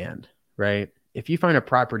massive demand, right? if you find a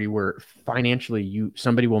property where financially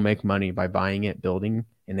somebody will make money by buying it, building,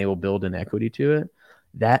 and they will build an equity to it,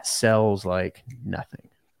 that sells like nothing,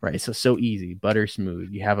 right? So easy, butter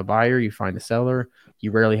smooth. You have a buyer, you find a seller,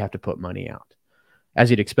 you rarely have to put money out. As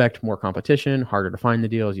you'd expect, more competition, harder to find the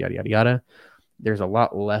deals, yada, yada, yada. There's a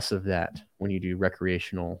lot less of that when you do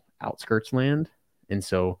recreational outskirts land. And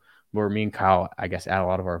so where me and Kyle, I guess, add a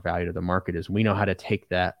lot of our value to the market is we know how to take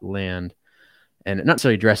that land and not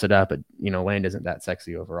necessarily dress it up, but, land isn't that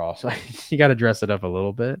sexy overall. So you got to dress it up a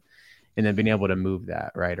little bit and then being able to move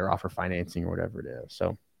that, right, or offer financing or whatever it is.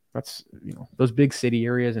 So that's, those big city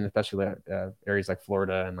areas, and especially areas like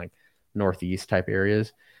Florida and like Northeast type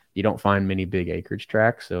areas, you don't find many big acreage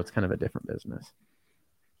tracts. So it's kind of a different business.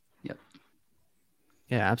 Yep.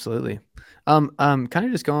 Yeah, absolutely. Kind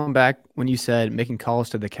of just going back when you said making calls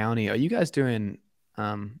to the county, are you guys doing,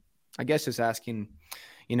 I guess just asking,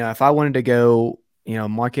 if I wanted to go,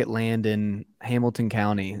 market land in Hamilton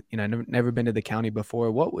County, never been to the county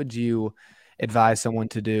before, what would you advise someone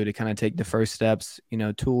to do to kind of take the first steps,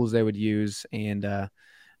 tools they would use and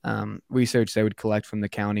research they would collect from the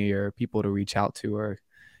county or people to reach out to, or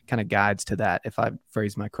kind of guides to that, if I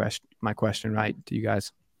phrase my question right to you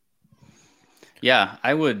guys? Yeah,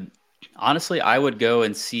 I would go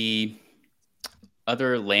and see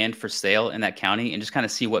other land for sale in that county and just kind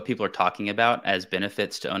of see what people are talking about as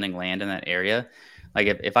benefits to owning land in that area. Like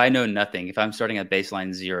if I know nothing, if I'm starting at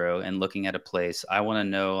baseline 0 and looking at a place, I want to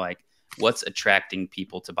know like what's attracting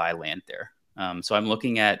people to buy land there. So I'm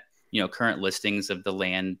looking at, current listings of the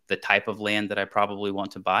land, the type of land that I probably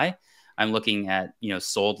want to buy. I'm looking at,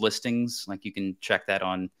 sold listings. Like you can check that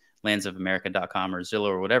on landsofamerica.com or Zillow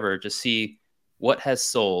or whatever, just see what has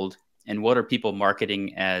sold and what are people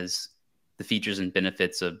marketing as the features and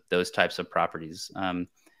benefits of those types of properties.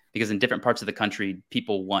 Because in different parts of the country,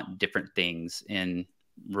 people want different things in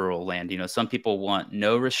rural land. Some people want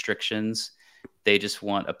no restrictions. They just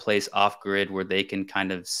want a place off grid where they can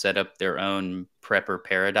kind of set up their own prepper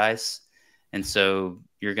paradise. And so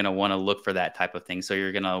you're going to want to look for that type of thing. So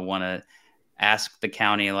you're going to want to ask the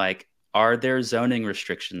county, like, are there zoning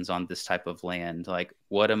restrictions on this type of land? Like,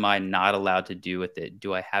 what am I not allowed to do with it?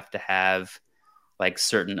 Do I have to have like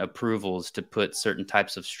certain approvals to put certain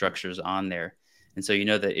types of structures on there? And so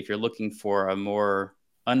that if you're looking for a more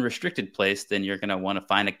unrestricted place, then you're going to want to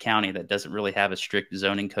find a county that doesn't really have a strict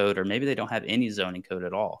zoning code, or maybe they don't have any zoning code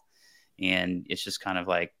at all. And it's just kind of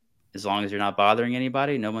like, as long as you're not bothering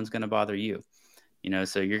anybody, no one's going to bother you.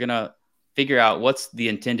 So you're going to figure out what's the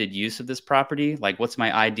intended use of this property. Like, what's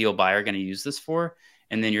my ideal buyer going to use this for?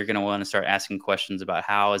 And then you're going to want to start asking questions about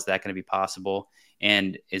how is that going to be possible?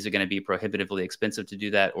 And is it going to be prohibitively expensive to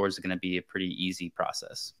do that? Or is it going to be a pretty easy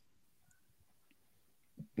process?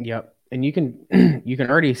 Yep. And you can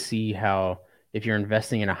already see how if you're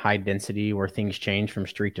investing in a high density where things change from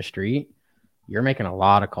street to street, you're making a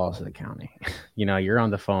lot of calls to the county. You're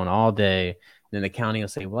on the phone all day. And then the county will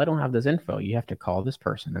say, well, I don't have this info. You have to call this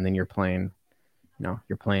person. And then you're playing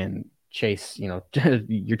chase,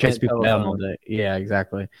 you're chasing people down all day. Yeah,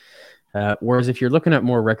 exactly. Whereas if you're looking at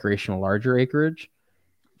more recreational, larger acreage,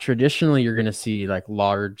 traditionally you're going to see like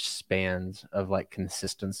large spans of like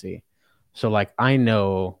consistency. So like I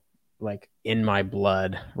know like in my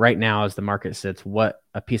blood right now as the market sits, what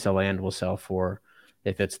a piece of land will sell for.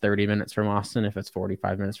 If it's 30 minutes from Austin, if it's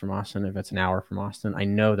 45 minutes from Austin, if it's an hour from Austin, I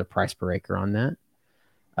know the price per acre on that.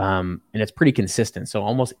 And it's pretty consistent. So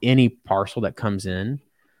almost any parcel that comes in,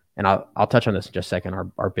 and I'll touch on this in just a second,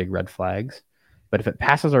 our big red flags. But if it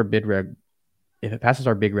passes our big red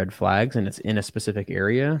flags and it's in a specific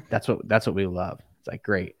area, that's what we love. It's like,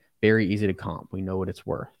 great, very easy to comp. We know what it's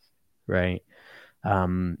worth, right?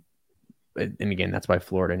 And again, that's why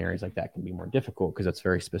Florida and areas like that can be more difficult because it's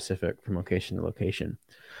very specific from location to location.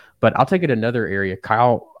 But I'll take it another area.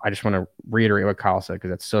 Kyle, I just want to reiterate what Kyle said because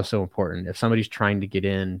that's so important. If somebody's trying to get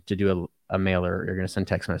in to do a mailer, you're going to send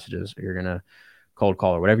text messages, or you're going to cold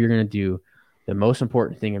call, or whatever you're going to do, the most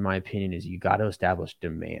important thing, in my opinion, is you got to establish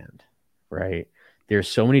demand, right? There's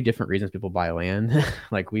so many different reasons people buy land.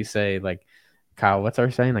 Like we say, like, Kyle, what's our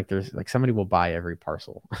saying? Like, there's like somebody will buy every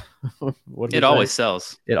parcel. It always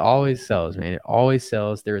sells. It always sells, man. It always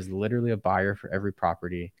sells. There is literally a buyer for every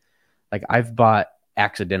property. Like I've bought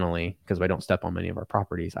accidentally, because I don't step on many of our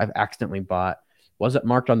properties. I've accidentally bought, wasn't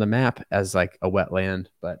marked on the map as like a wetland,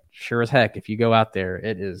 but sure as heck, if you go out there,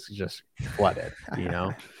 it is just flooded,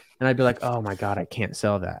 And I'd be like, oh my God, I can't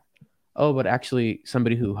sell that. Oh, but actually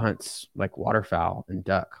somebody who hunts like waterfowl and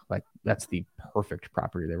duck, like that's the perfect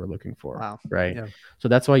property they were looking for. Wow. Right. Yeah. So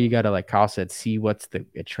that's why you got to, like Kyle said, see what's the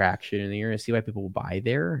attraction in the area, see why people will buy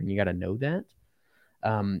there. And you got to know that.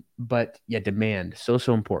 But yeah, demand, so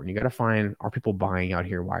important. You got to find, are people buying out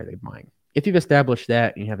here? Why are they buying? If you've established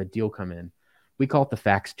that and you have a deal come in, we call it the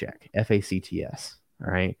facts check, FACTS.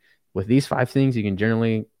 All right. With these 5 things, you can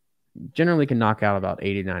generally can knock out about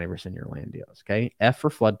 80-90% of your land deals. Okay. F for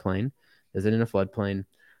floodplain. Is it in a floodplain?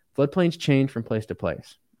 Floodplains change from place to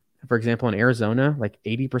place. For example, in Arizona, like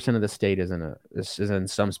 80% of the state is in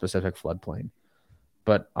some specific floodplain.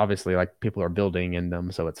 But obviously, like, people are building in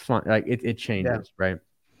them, so it's fun. Like, it changes, right?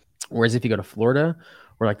 Whereas if you go to Florida,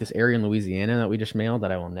 or like this area in Louisiana that we just mailed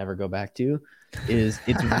that I will never go back to, it's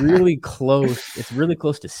really close. It's really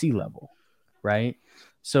close to sea level, right?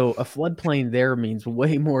 So a floodplain there means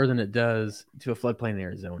way more than it does to a floodplain in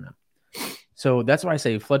Arizona. So that's why I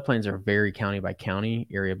say floodplains are very county by county,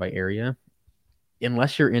 area by area.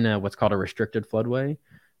 Unless you're in what's called a restricted floodway,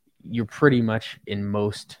 you're pretty much in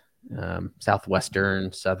most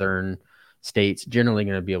southwestern, southern states generally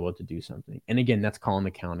going to be able to do something. And again, that's calling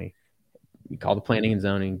the county. You call the planning and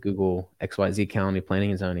zoning, Google XYZ County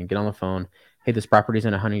planning and zoning, get on the phone. Hey, this property's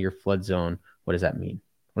in a 100-year flood zone. What does that mean?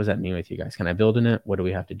 What does that mean with you guys? Can I build in it? What do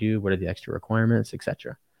we have to do? What are the extra requirements,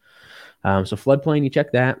 etc.? So floodplain, you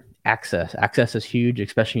check that. Access is huge,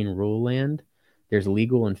 especially in rural land. There's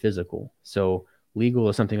legal and physical. So legal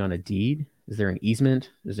is something on a deed. Is there an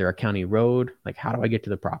easement? Is there a county road? Like, how do I get to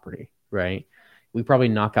the property, right? We probably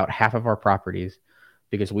knock out half of our properties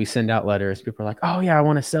because we send out letters. People are like, oh, yeah, I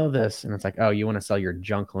want to sell this. And it's like, oh, you want to sell your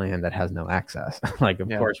junk land that has no access. Like, of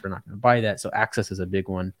course, we're not going to buy that. So access is a big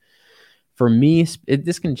one. For me,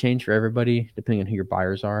 this can change for everybody depending on who your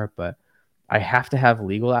buyers are, but I have to have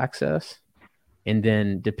legal access. And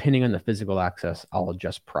then depending on the physical access, I'll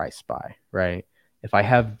adjust price by, right? If I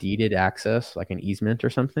have deeded access, like an easement or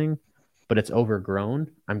something, but it's overgrown,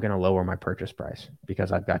 I'm going to lower my purchase price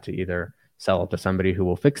because I've got to either sell it to somebody who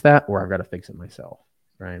will fix that or I've got to fix it myself,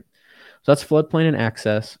 right? So that's floodplain and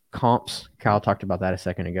access. Comps, Kyle talked about that a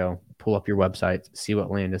second ago. Pull up your website, see what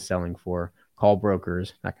land is selling for, call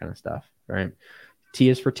brokers, that kind of stuff, right? T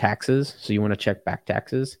is for taxes. So you want to check back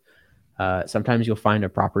taxes. Sometimes you'll find a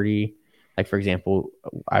property, like, for example,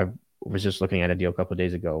 I was just looking at a deal a couple of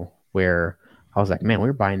days ago where I was like, man, we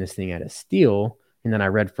were buying this thing at a steal. And then I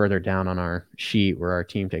read further down on our sheet where our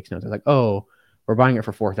team takes notes. I was like, oh, we're buying it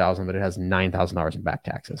for $4,000, but it has $9,000 in back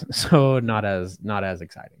taxes. So not as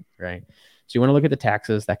exciting, right? So you want to look at the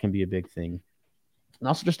taxes. That can be a big thing. And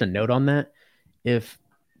also, just a note on that, if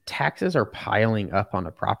taxes are piling up on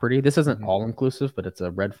a property, this isn't all inclusive, but it's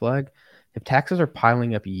a red flag. If taxes are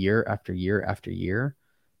piling up year after year after year,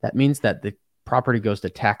 that means that the property goes to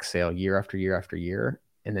tax sale year after year after year,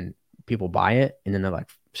 and then people buy it, and then they're like,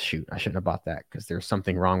 shoot, I shouldn't have bought that because there's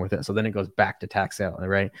something wrong with it. So then it goes back to tax sale,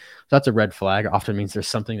 right? So that's a red flag. It often means there's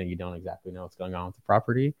something that you don't exactly know what's going on with the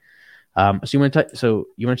property. So you want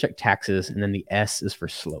to check taxes, and then the S is for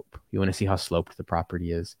slope. You want to see how sloped the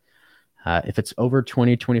property is. If it's over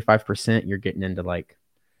 20-25%, you're getting into like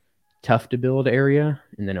tough to build area,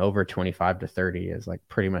 and then over 25 to 30 is like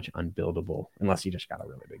pretty much unbuildable unless you just got a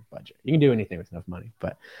really big budget. You can do anything with enough money,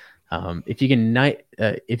 but if you can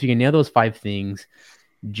nail those 5 things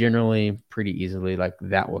generally pretty easily, like,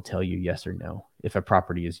 that will tell you yes or no if a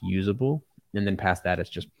property is usable, and then past that, it's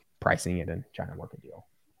just pricing it and trying to work a deal.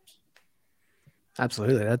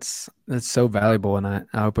 Absolutely. That's so valuable. And I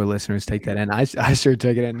hope our listeners take that in. I sure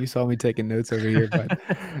took it in. You saw me taking notes over here, but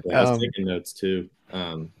yeah, I was taking notes too.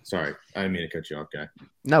 Sorry, I didn't mean to cut you off, guy.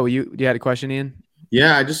 No, you had a question, Ian?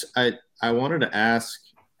 Yeah, I wanted to ask,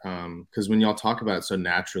 because when y'all talk about it so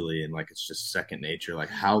naturally and like it's just second nature, like,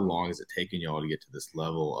 how long is it taking y'all to get to this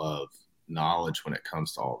level of knowledge when it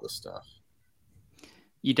comes to all this stuff?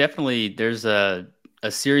 You definitely, there's a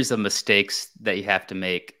series of mistakes that you have to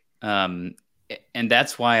make. And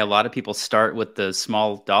that's why a lot of people start with the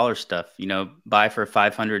small dollar stuff, buy for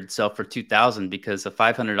 500, sell for 2,000, because a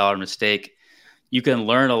 $500 mistake, you can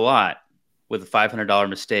learn a lot with a $500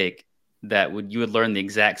 mistake you would learn the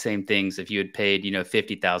exact same things if you had paid,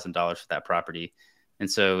 $50,000 for that property. And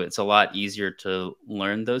so it's a lot easier to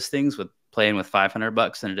learn those things with playing with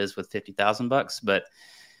 $500 than it is with $50,000. But,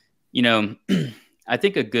 I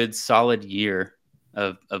think a good solid year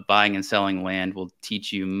of buying and selling land will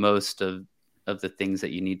teach you most of the things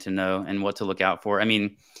that you need to know and what to look out for. I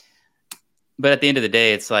mean, but at the end of the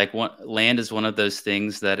day, it's like land is one of those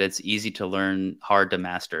things that it's easy to learn, hard to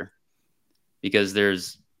master, because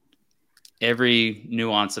there's every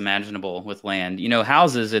nuance imaginable with land.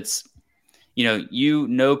 Houses, it's,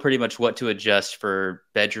 pretty much what to adjust for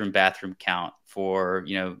bedroom, bathroom count, for,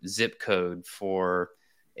 zip code, for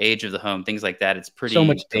age of the home, things like that. It's pretty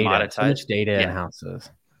commoditized. So much data in houses.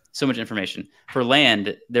 So much information. For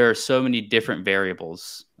land, there are so many different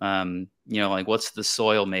variables. like what's the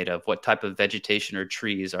soil made of? What type of vegetation or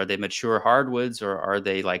trees? Are they mature hardwoods or are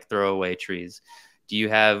they like throwaway trees? Do you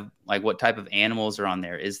have like what type of animals are on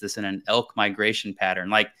there? Is this in an elk migration pattern?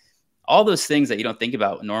 Like all those things that you don't think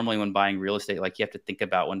about normally when buying real estate, like you have to think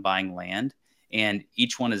about when buying land, and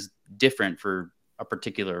each one is different for a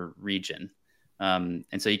particular region. And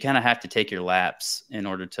so you kind of have to take your laps in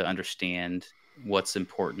order to understand what's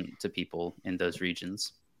important to people in those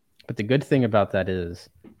regions. But the good thing about that is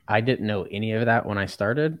I didn't know any of that when I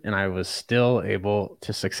started, and I was still able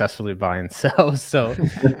to successfully buy and sell. So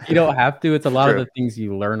you don't have to. It's a lot of the things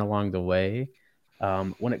you learn along the way.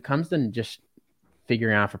 When it comes to just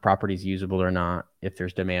figuring out if a property is usable or not, if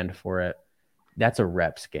there's demand for it, that's a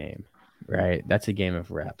reps game, right? That's a game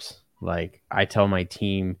of reps. Like I tell my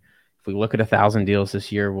team, if we look at 1,000 deals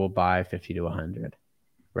this year, we'll buy 50 to 100,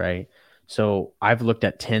 right? So I've looked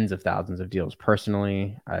at tens of thousands of deals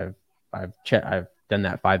personally. I've done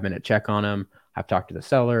that 5-minute check on them. I've talked to the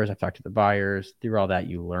sellers. I've talked to the buyers. Through all that,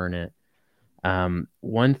 you learn it.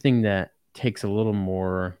 One thing that takes a little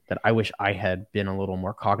more, that I wish I had been a little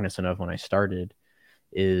more cognizant of when I started,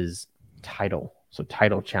 is title. So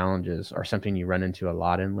title challenges are something you run into a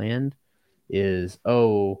lot in land. Is,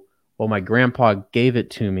 oh, well, my grandpa gave it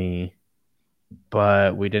to me,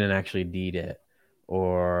 but we didn't actually deed it,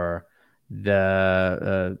 or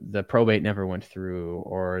the probate never went through,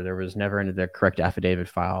 or there was never the correct affidavit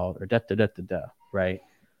filed, or right?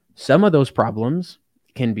 Some of those problems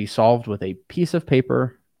can be solved with a piece of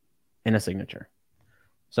paper and a signature.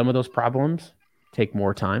 Some of those problems take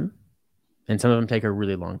more time, and some of them take a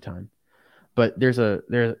really long time. But there's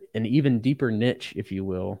an even deeper niche, if you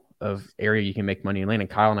will, of area you can make money in land. And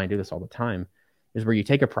Kyle and I do this all the time, is where you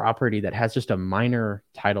take a property that has just a minor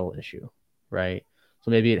title issue, right?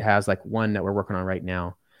 So maybe it has like one that we're working on right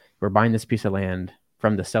now. We're buying this piece of land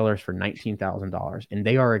from the sellers for $19,000, and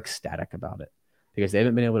they are ecstatic about it because they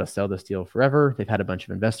haven't been able to sell this deal forever. They've had a bunch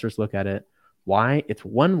of investors look at it. Why? It's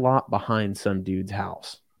one lot behind some dude's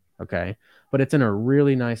house, okay? But it's in a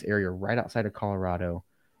really nice area right outside of Colorado,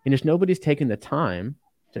 and just nobody's taken the time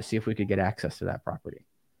to see if we could get access to that property.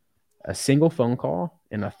 A single phone call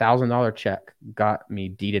and $1,000 check got me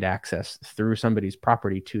deeded access through somebody's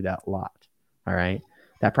property to that lot. All right.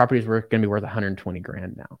 That property is going to be worth 120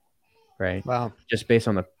 grand now. Right. Wow. Just based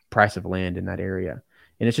on the price of land in that area.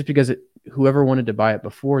 And it's just because whoever wanted to buy it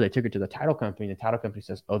before, they took it to the title company. And the title company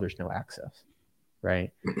says, oh, there's no access.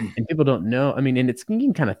 Right. And people don't know. I mean, and you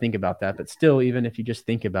can kind of think about that, but still, even if you just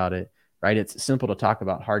think about it, right, it's simple to talk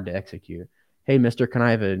about, hard to execute. Hey, mister, can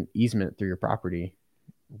I have an easement through your property?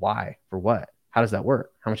 Why? For what? How does that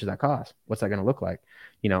work? How much does that cost? What's that going to look like?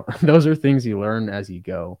 Those are things you learn as you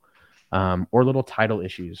go. Or little title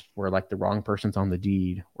issues where like the wrong person's on the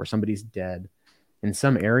deed or somebody's dead. In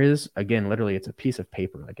some areas, again, literally it's a piece of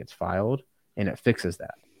paper that gets filed and it fixes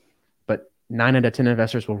that. But 9 out of 10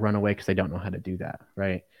 investors will run away because they don't know how to do that,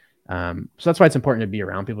 right? So that's why it's important to be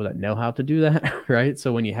around people that know how to do that, right?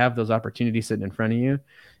 So when you have those opportunities sitting in front of you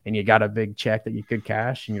and you got a big check that you could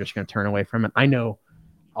cash and you're just going to turn away from it. I know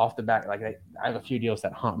off the bat, like I have a few deals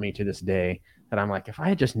that haunt me to this day that I'm like, if I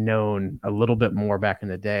had just known a little bit more back in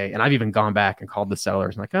the day, and I've even gone back and called the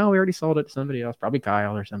sellers and like, oh, we already sold it to somebody else, probably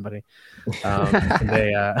Kyle or somebody. And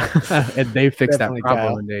they fixed that problem.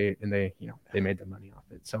 Kyle. and they made the money off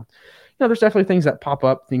it. So, there's definitely things that pop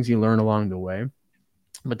up, things you learn along the way.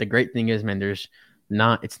 But the great thing is, man,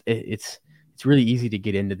 it's really easy to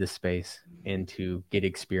get into this space and to get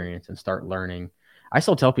experience and start learning. I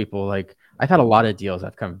still tell people, like, I've had a lot of deals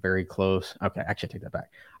I've come very close. Okay, actually, I take that back.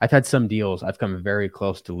 I've had some deals I've come very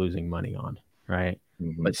close to losing money on, right?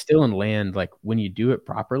 Mm-hmm. But still in land, like when you do it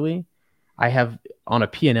properly, I have on a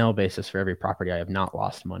P&L basis for every property, I have not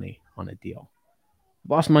lost money on a deal.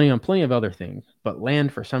 Lost money on plenty of other things, but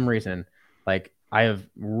land for some reason, like I have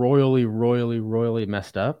royally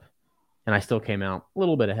messed up, and I still came out a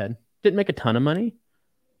little bit ahead. Didn't make a ton of money,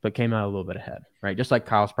 but came out a little bit ahead, right? Just like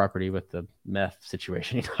Kyle's property with the meth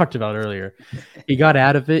situation he talked about earlier. He got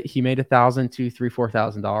out of it. He made $1,000, $2,000, $3,000,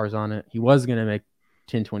 $4,000 on it. He was going to make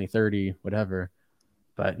 10, 20, 30, whatever.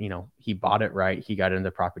 But, he bought it right. He got into the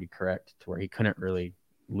property correct to where he couldn't really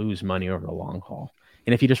lose money over the long haul.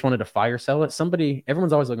 And if you just wanted to fire sell it,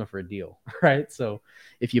 everyone's always looking for a deal, right? So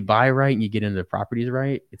if you buy right and you get into the properties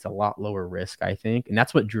right, it's a lot lower risk, I think. And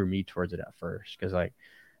that's what drew me towards it at first. Because like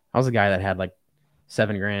I was a guy that had like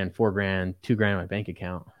 $7 grand, $4 grand, $2 grand in my bank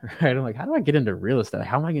account, right? I'm like, how do I get into real estate?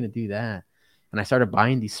 How am I going to do that? And I started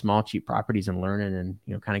buying these small, cheap properties and learning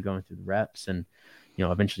and, kind of going through the reps and,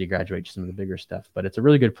 eventually graduate to some of the bigger stuff. But it's a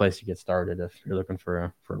really good place to get started if you're looking for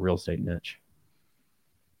a real estate niche.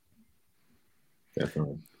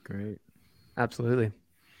 Definitely. Great. Absolutely.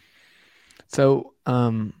 So,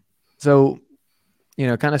 so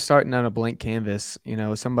kind of starting on a blank canvas,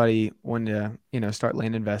 somebody wanted to, start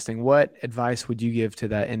land investing. What advice would you give to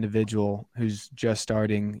that individual who's just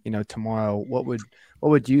starting, tomorrow? What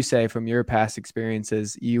would you say from your past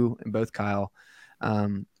experiences, you and both Kyle,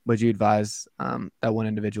 would you advise that one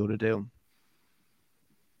individual to do?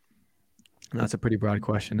 And that's a pretty broad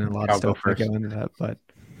question and a lot of stuff that go into that, but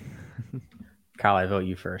Kyle, I vote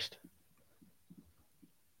you first.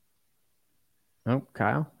 Oh,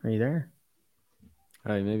 Kyle, are you there?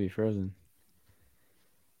 Oh, he may be frozen.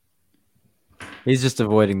 He's just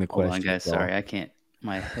avoiding the question. Hold on, guys. Sorry, I can't.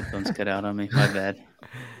 My headphones cut out on me. My bad.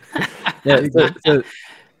 Yeah.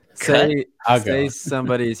 Say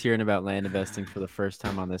somebody's hearing about land investing for the first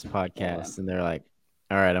time on this podcast, and they're like,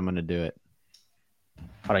 "All right, I'm going to do it."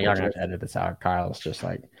 Hold on, y'all gonna have to edit this out. Kyle's just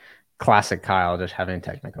like classic Kyle, just having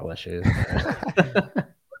technical issues.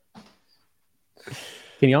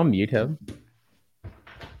 Can y'all mute him?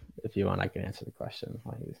 If you want, I can answer the question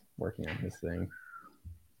while he's working on his thing.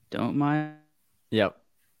 Don't mind. Yep.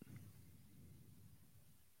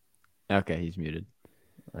 Okay, he's muted.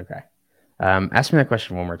 Okay. Ask me that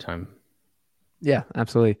question one more time. Yeah,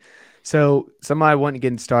 absolutely. So somebody wanting to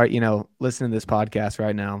get started, listening to this podcast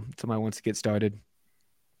right now, somebody wants to get started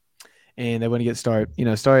and they want to get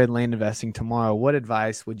started land investing tomorrow. What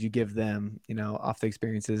advice would you give them, off the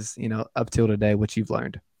experiences, up till today, what you've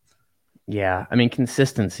learned? Yeah. I mean,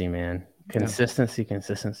 consistency, man. Consistency.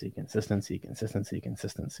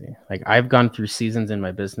 Like I've gone through seasons in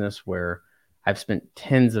my business where I've spent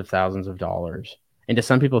tens of thousands of dollars. And to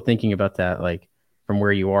some people thinking about that, like from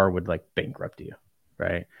where you are would like bankrupt you,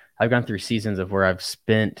 right? I've gone through seasons of where I've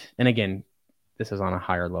spent, and again, this is on a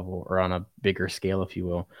higher level or on a bigger scale, if you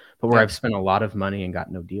will, but where I've spent a lot of money and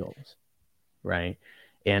got no deals, right?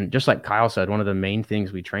 And just like Kyle said, one of the main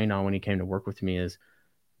things we trained on when he came to work with me is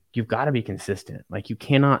you've got to be consistent. Like you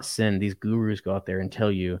cannot send these gurus go out there and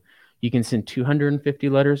tell you can send 250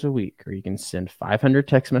 letters a week, or you can send 500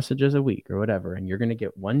 text messages a week or whatever, and you're going to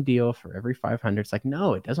get one deal for every 500. It's like,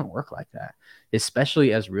 no, it doesn't work like that.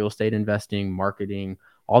 Especially as real estate investing, marketing,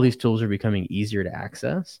 all these tools are becoming easier to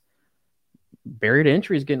access. Barrier to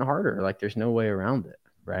entry is getting harder. Like there's no way around it,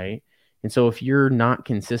 right? And so if you're not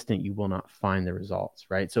consistent, you will not find the results,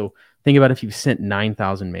 right? So think about if you've sent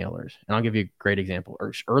 9,000 mailers, and I'll give you a great example.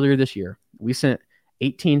 Earlier this year, we sent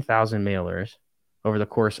 18,000 mailers over the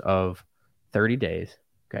course of 30 days.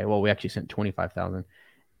 Okay, well, we actually sent 25,000,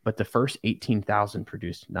 but the first 18,000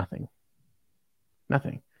 produced nothing.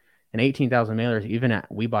 And 18,000 mailers, even at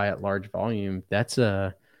we buy at large volume, that's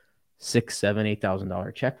a $6,000, $7,000,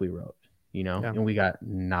 $8,000 check we wrote, and we got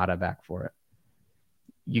nada back for it.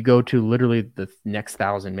 You go to literally the next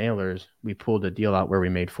 1,000 mailers, we pulled a deal out where we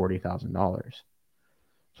made $40,000.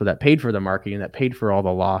 So that paid for the marketing, that paid for all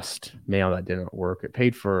the lost mail that didn't work. It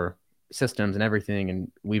paid for systems and everything,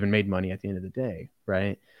 and we even made money at the end of the day,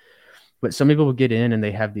 right? But some people get in and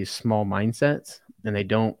they have these small mindsets, and they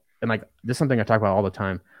don't. And like this is something I talk about all the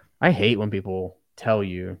time. I hate when people tell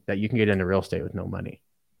you that you can get into real estate with no money.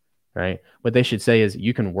 Right? What they should say is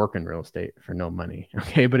you can work in real estate for no money.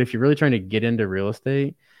 Okay. But if you're really trying to get into real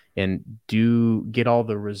estate and get all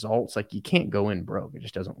the results, like you can't go in broke. It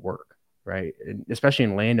just doesn't work. Right. And especially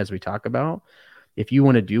in land, as we talk about, if you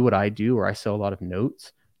want to do what I do, or I sell a lot of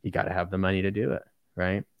notes, you got to have the money to do it.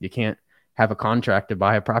 Right. You can't have a contract to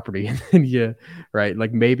buy a property and then right.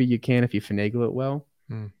 Like maybe you can if you finagle it well.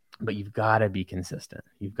 But you've got to be consistent.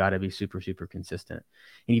 You've got to be super, super consistent.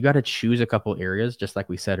 And you've got to choose a couple areas, just like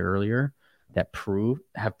we said earlier, that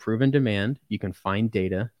have proven demand. You can find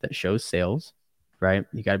data that shows sales, right?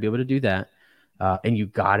 You got to be able to do that. And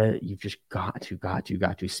you've just got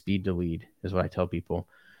to speed to lead is what I tell people.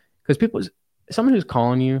 Because someone who's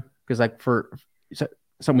calling you, because like for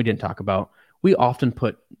something we didn't talk about, we often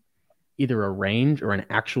put either a range or an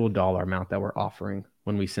actual dollar amount that we're offering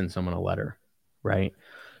when we send someone a letter, right?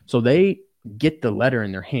 So they get the letter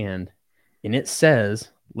in their hand and it says,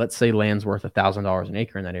 let's say land's worth $1,000 an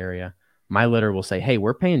acre in that area. My letter will say, hey,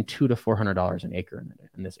 we're paying $200 to $400 an acre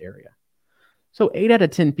in this area. So 8 out of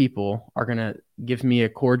 10 people are going to give me a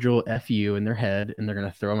cordial FU in their head, and they're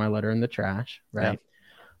going to throw my letter in the trash, right? Yeah.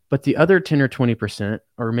 But the other 10 or 20%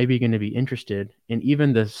 are maybe going to be interested, and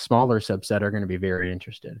even the smaller subset are going to be very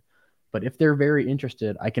interested. But if they're very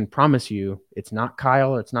interested, I can promise you it's not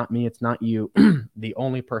Kyle, it's not me, it's not you, the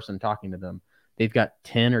only person talking to them. They've got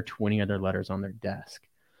 10 or 20 other letters on their desk.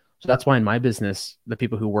 So that's why in my business, the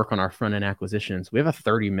people who work on our front end acquisitions, we have a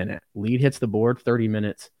 30-minute lead hits the board, 30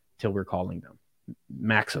 minutes till we're calling them.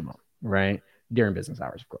 Maximum, right? During business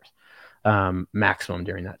hours, of course. Maximum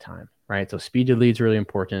during that time, right? So speed to lead is really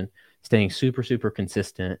important. Staying super, super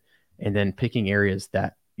consistent and then picking areas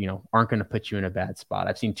that, aren't going to put you in a bad spot.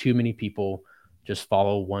 I've seen too many people just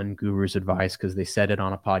follow one guru's advice because they said it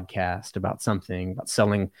on a podcast about something about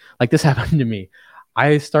selling. Like this happened to me.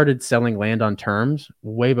 I started selling land on terms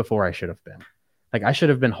way before I should have been. Like I should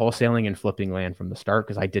have been wholesaling and flipping land from the start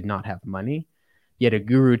because I did not have money. Yet a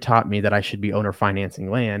guru taught me that I should be owner financing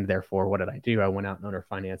land. Therefore, what did I do? I went out and owner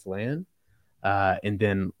financed land. And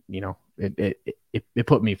then, it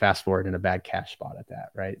put me fast forward in a bad cash spot at that.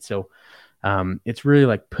 Right. So it's really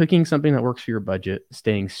like picking something that works for your budget,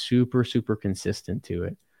 staying super, super consistent to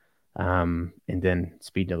it. And then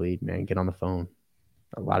speed to lead, man, get on the phone.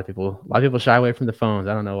 A lot of people shy away from the phones.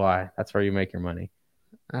 I don't know why. That's where you make your money.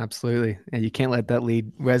 Absolutely. And you can't let that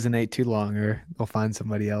lead resonate too long or they'll find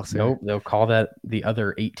somebody else. Nope. They'll call that the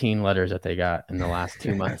other 18 letters that they got in the last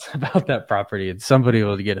 2 months about that property, and somebody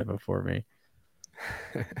will get it before me.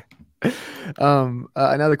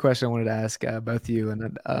 Another question I wanted to ask both you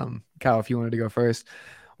and Kyle, if you wanted to go first.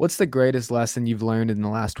 What's the greatest lesson you've learned in the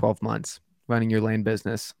last 12 months running your land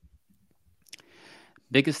business?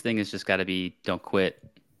 Biggest thing is just got to be don't quit.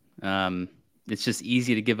 It's just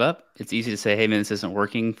easy to give up. It's easy to say, hey, man, this isn't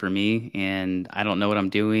working for me and I don't know what I'm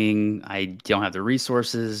doing. I don't have the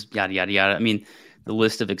resources, yada, yada, yada. I mean, the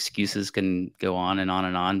list of excuses can go on and on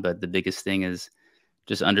and on, but the biggest thing is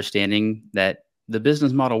just understanding that the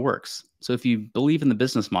business model works. So if you believe in the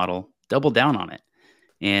business model, double down on it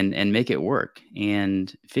and make it work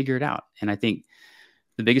and figure it out. And I think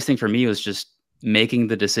the biggest thing for me was just making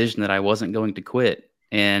the decision that I wasn't going to quit.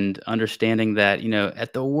 And understanding that,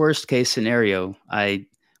 at the worst case scenario, I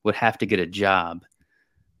would have to get a job.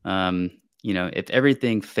 If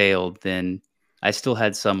everything failed, then I still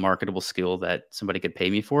had some marketable skill that somebody could pay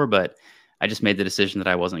me for. But I just made the decision that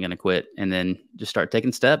I wasn't going to quit, and then just start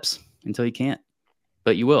taking steps until you can't.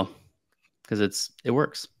 But you will, because it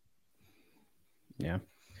works. Yeah.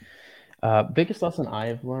 Biggest lesson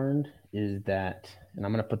I've learned is that, and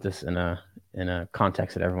I'm going to put this in a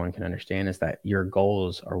context that everyone can understand, is that your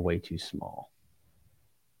goals are way too small.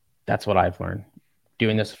 That's what I've learned.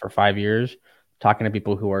 Doing this for 5 years, talking to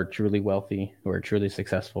people who are truly wealthy, who are truly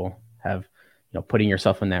successful, have, putting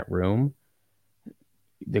yourself in that room.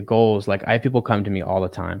 The goals, like I have people come to me all the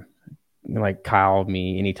time, like Kyle,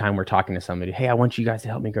 me, anytime we're talking to somebody, hey, I want you guys to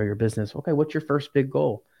help me grow your business. Okay, what's your first big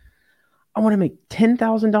goal? I want to make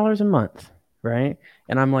 $10,000 a month. Right.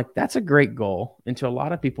 And I'm like, that's a great goal. And to a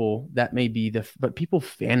lot of people, that may be but people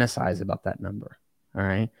fantasize about that number. All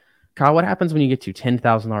right. Kyle, what happens when you get to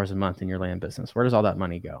 $10,000 a month in your land business? Where does all that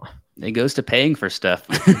money go? It goes to paying for stuff.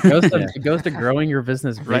 It goes to growing your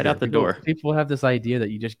business bigger. Right out the door. People have this idea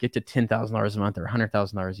that you just get to $10,000 a month or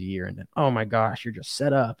 $100,000 a year. And then, oh my gosh, you're just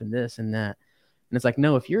set up and this and that. And it's like,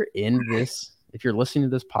 no, if you're in this, if you're listening to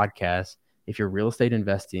this podcast, if you're real estate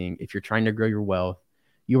investing, if you're trying to grow your wealth,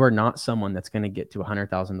 you are not someone that's going to get to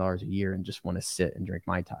 $100,000 a year and just want to sit and drink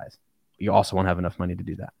Mai Tais. You also won't have enough money to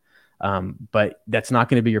do that. But that's not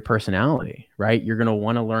going to be your personality, right? You're going to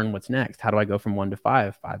want to learn what's next. How do I go from 1 to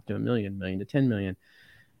 5, 5 to a million, million to 10 million?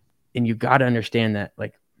 And you got to understand that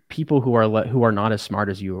like people who are not as smart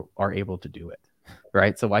as you are able to do it,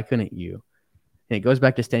 right? So why couldn't you? And it goes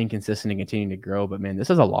back to staying consistent and continuing to grow. But man, this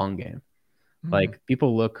is a long game. Mm-hmm. Like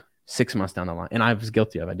people look 6 months down the line, and I was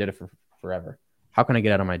guilty of. I did it for forever. How can I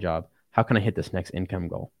get out of my job? How can I hit this next income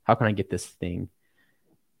goal? How can I get this thing?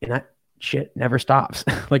 And that shit never stops.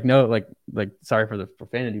 Sorry for the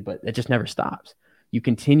profanity, but it just never stops. You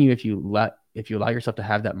continue if you allow yourself to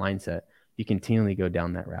have that mindset, you continually go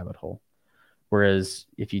down that rabbit hole. Whereas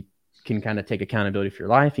if you can kind of take accountability for your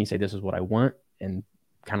life and you say, this is what I want. And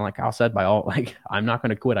kind of like Kyle said, I'm not going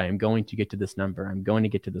to quit. I am going to get to this number. I'm going to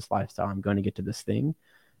get to this lifestyle. I'm going to get to this thing.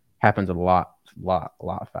 Happens a lot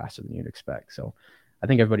faster than you'd expect. So I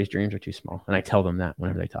think everybody's dreams are too small. And I tell them that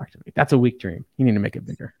whenever they talk to me. That's a weak dream. You need to make it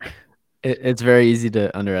bigger. It's very easy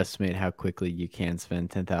to underestimate how quickly you can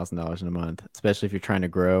spend $10,000 in a month, especially if you're trying to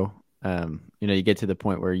grow. You get to the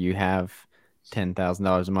point where you have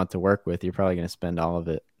 $10,000 a month to work with. You're probably going to spend all of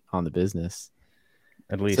it on the business.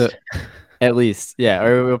 At least. So, at least. Yeah.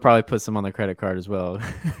 Or we'll probably put some on the credit card as well.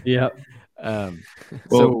 Yeah. Sorry.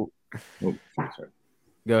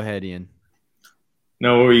 Go ahead, Ian.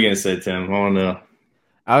 No, what were you going to say, Tim?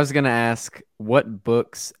 I was going to ask, what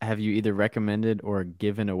books have you either recommended or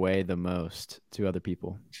given away the most to other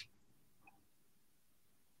people?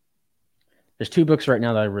 There's 2 books right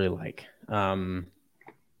now that I really like. One,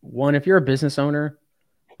 if you're a business owner,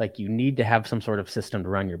 like you need to have some sort of system to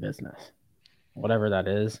run your business. Whatever that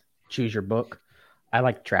is, choose your book. I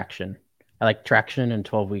like Traction. And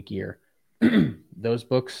 12-Week Year. Those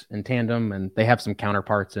books in tandem, and they have some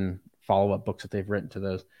counterparts and follow-up books that they've written to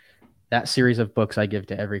those. that series of books I give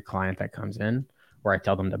to every client that comes in, where I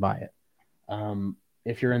tell them to buy it.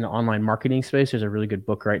 If you're in the online marketing space, there's a really good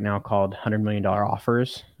book right now called $100 Million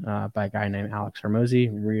Offers by a guy named Alex Hormozy.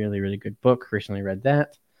 Really, really good book. Recently read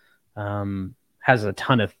that. Has a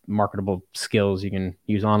ton of marketable skills you can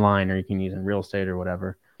use online or you can use in real estate or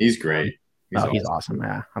whatever. He's great. He's awesome.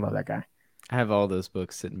 Yeah, I love that guy. I have all those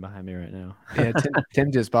books sitting behind me right now. Yeah,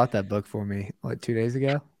 Tim just bought that book for me, 2 days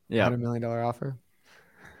ago? Yeah. $100 million offer.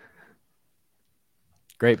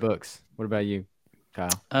 Great books. What about you, Kyle?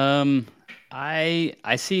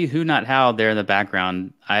 I see Who Not How there in the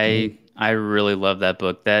background. I really love that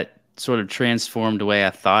book. That sort of transformed the way I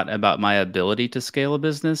thought about my ability to scale a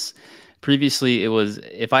business. Previously, it was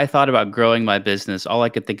if I thought about growing my business, all I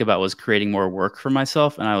could think about was creating more work for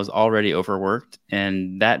myself, and I was already overworked.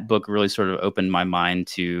 And that book really sort of opened my mind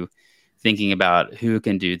to thinking about who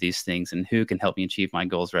can do these things and who can help me achieve my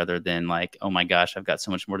goals, rather than like, oh my gosh, I've got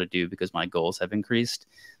so much more to do because my goals have increased.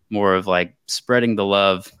 More of like spreading the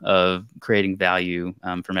love of creating value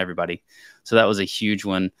from everybody. So that was a huge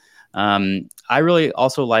one. I really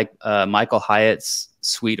also like Michael Hyatt's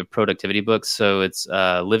suite of productivity books. So it's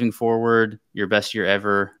Living Forward, Your Best Year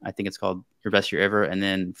Ever. I think it's called Your Best Year Ever, and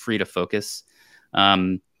then Free to Focus.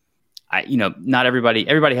 Not everybody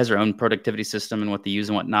has their own productivity system and what they use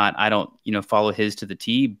and whatnot. I don't, follow his to the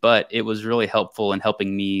T, but it was really helpful in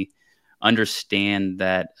helping me understand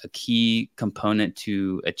that a key component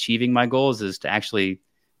to achieving my goals is to actually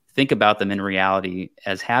think about them in reality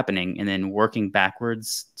as happening and then working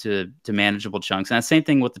backwards to manageable chunks. And the same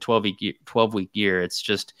thing with the 12-week year. It's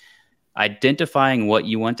just identifying what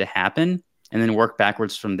you want to happen and then work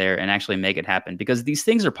backwards from there and actually make it happen, because these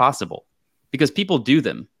things are possible because people do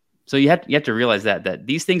them. So you have to realize that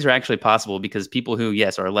these things are actually possible because people who,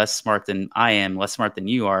 yes, are less smart than I am, less smart than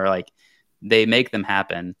you are, like they make them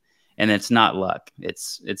happen. And it's not luck.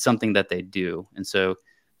 It's something that they do. And so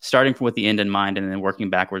starting with the end in mind and then working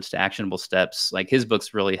backwards to actionable steps, like his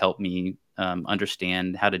books really help me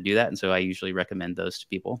understand how to do that. And so I usually recommend those to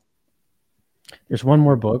people. There's one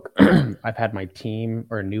more book I've had my team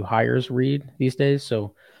or new hires read these days.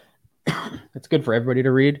 So it's good for everybody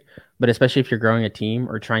to read, but especially if you're growing a team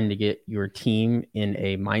or trying to get your team in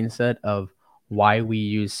a mindset of why we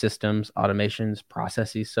use systems, automations,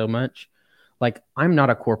 processes so much. Like, I'm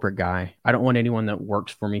not a corporate guy. I don't want anyone that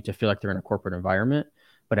works for me to feel like they're in a corporate environment,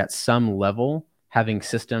 but at some level, having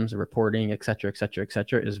systems, reporting, et cetera,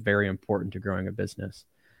 is very important to growing a business.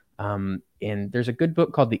 And there's a good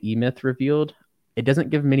book called The E-Myth Revealed. It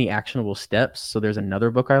doesn't give many actionable steps. So there's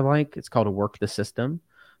another book I like. It's called Work the System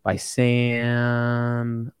by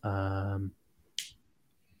Sam, can't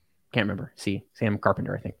remember, Sam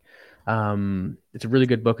Carpenter, I think. It's a really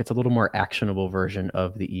good book. It's a little more actionable version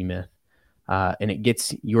of The E-Myth. And it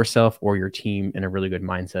gets yourself or your team in a really good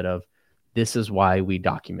mindset of, this is why we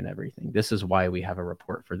document everything. This is why we have a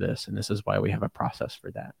report for this. And this is why we have a process for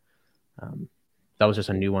that. That was just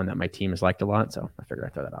a new one that my team has liked a lot. So I figured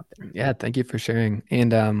I'd throw that out there. Yeah, thank you for sharing.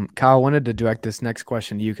 And Kyle, I wanted to direct this next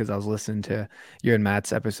question to you because I was listening to your and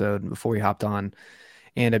Matt's episode before we hopped on.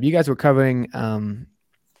 And you guys were covering,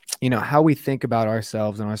 how we think about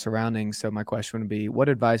ourselves and our surroundings. So my question would be, what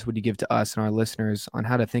advice would you give to us and our listeners on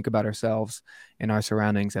how to think about ourselves and our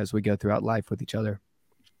surroundings as we go throughout life with each other?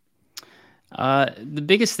 The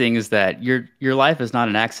biggest thing is that your life is not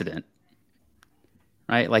an accident,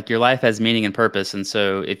 right? Like, your life has meaning and purpose. And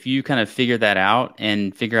so if you kind of figure that out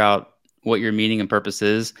and figure out what your meaning and purpose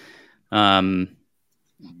is, going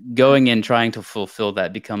and trying to fulfill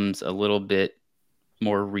that becomes a little bit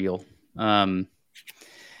more real. And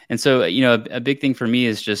so, a big thing for me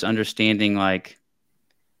is just understanding, like,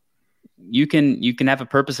 you can have a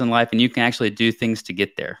purpose in life and you can actually do things to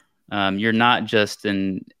get there. You're not just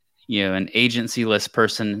an agency-less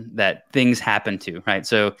person that things happen to, right?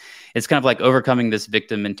 So it's kind of like overcoming this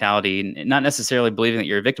victim mentality, and not necessarily believing that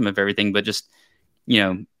you're a victim of everything, but just,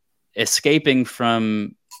 escaping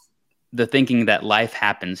from the thinking that life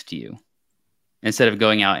happens to you instead of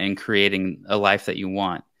going out and creating a life that you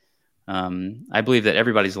want. I believe that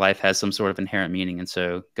everybody's life has some sort of inherent meaning. And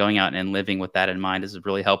so going out and living with that in mind is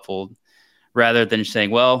really helpful, rather than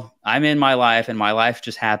saying, well, I'm in my life and my life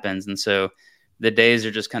just happens. And so the days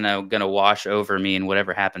are just kind of going to wash over me and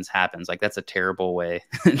whatever happens, happens. Like, that's a terrible way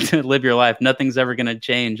to live your life. Nothing's ever going to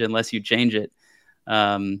change unless you change it.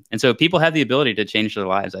 And so people have the ability to change their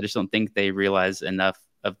lives. I just don't think they realize enough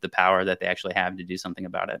of the power that they actually have to do something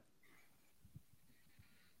about it.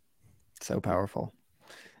 So powerful.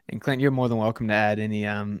 And Clint, you're more than welcome to add any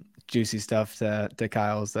juicy stuff to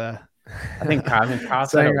Kyle's. I think Kyle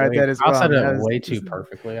said it way too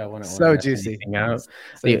perfectly. I wouldn't so juicy. Out.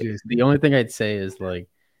 The only thing I'd say is, like,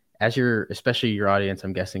 as especially your audience,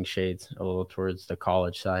 I'm guessing shades a little towards the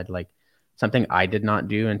college side, like something I did not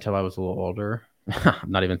do until I was a little older. I'm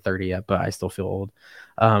not even 30 yet, but I still feel old.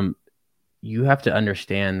 You have to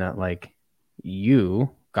understand that like you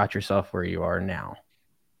got yourself where you are now.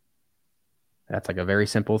 That's like a very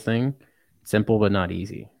simple thing, simple but not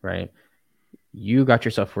easy, right? You got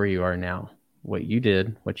yourself where you are now. What you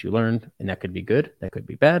did, what you learned, and that could be good, that could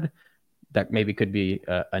be bad, that maybe could be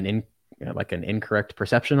an incorrect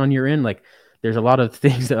perception on your end. Like there's a lot of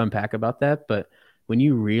things to unpack about that, but when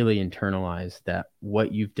you really internalize that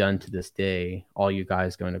what you've done to this day, all you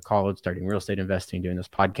guys going to college, starting real estate investing, doing this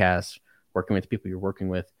podcast, working with people you're working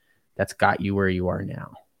with, that's got you where you are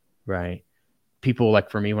now, right? People like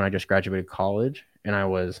for me, when I just graduated college and I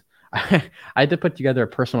had to put together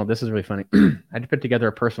this is really funny. I had to put together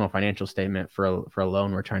a personal financial statement for a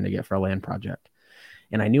loan we're trying to get for a land project.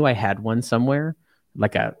 And I knew I had one somewhere,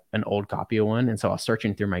 like an old copy of one. And so I was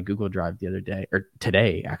searching through my Google Drive the other day, or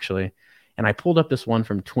today actually. And I pulled up this one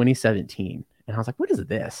from 2017 and I was like, what is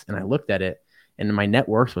this? And I looked at it and my net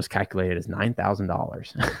worth was calculated as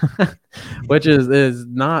 $9,000, which is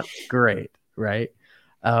not great. Right.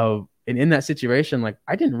 And in that situation, like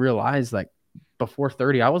I didn't realize like before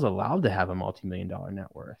 30, I was allowed to have a multi-million-dollar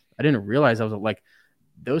net worth. I didn't realize I was like,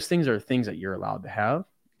 those things are things that you're allowed to have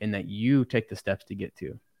and that you take the steps to get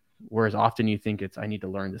to. Whereas often you think I need to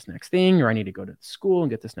learn this next thing, or I need to go to school and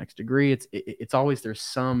get this next degree. It's always, there's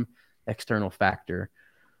some external factor.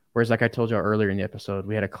 Whereas like I told you earlier in the episode,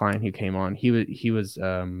 we had a client who came on, he was,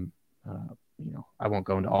 I won't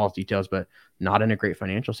go into all details, but not in a great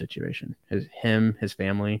financial situation. His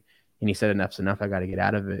family, and he said, enough's enough. I got to get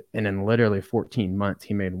out of it. And in literally 14 months,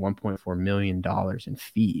 he made $1.4 million in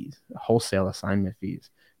fees, wholesale assignment fees.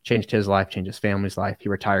 Changed his life, changed his family's life. He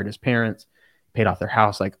retired his parents, paid off their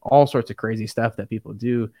house, like all sorts of crazy stuff that people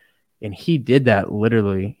do. And he did that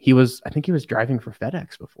literally. I think he was driving for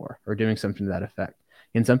FedEx before or doing something to that effect.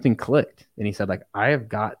 And something clicked. And he said, like, I have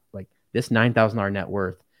got like this $9,000 net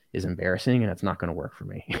worth is embarrassing and it's not going to work for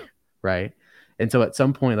me. Right. And so at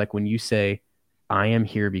some point, like when you say, I am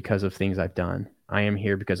here because of things I've done, I am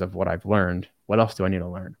here because of what I've learned. What else do I need to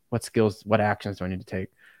learn? What skills, what actions do I need to take?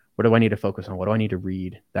 What do I need to focus on? What do I need to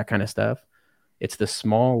read? That kind of stuff. It's the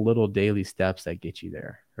small little daily steps that get you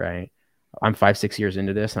there, right? I'm 5-6 years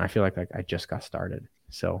into this and I feel like I just got started.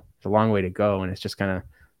 So it's a long way to go. And it's just kind of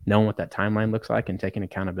knowing what that timeline looks like and taking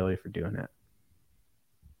accountability for doing it.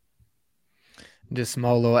 Just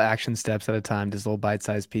small little action steps at a time, just little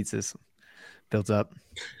bite-sized pizzas builds up.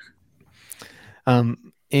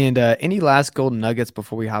 And any last golden nuggets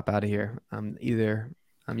before we hop out of here? Either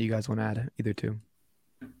you guys want to add either two?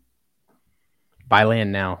 Buy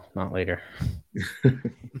land now, not later.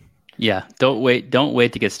 Yeah, don't wait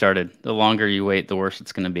to get started. The longer you wait, the worse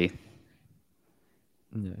it's going to be.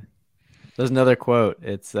 Yeah. There's another quote.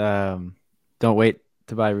 It's don't wait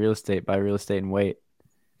to buy real estate and wait.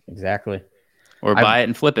 Exactly. Or buy it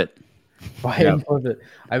and flip it. Buy it and flip it.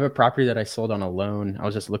 I have a property that I sold on a loan. I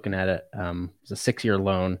was just looking at it. It's a 6-year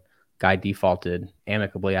loan. Guy defaulted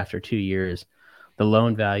amicably after 2 years. The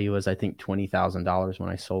loan value was, I think, $20,000 when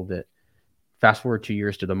I sold it. Fast forward 2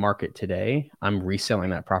 years to the market today, I'm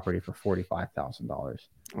reselling that property for $45,000.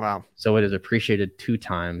 Wow. So it has appreciated 2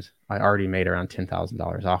 times. I already made around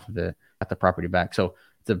 $10,000 off of it, at the property back. So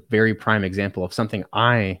it's a very prime example of something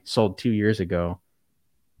I sold 2 years ago.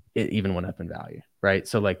 It even went up in value, right?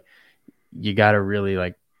 So like you got to really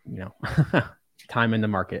like, time in the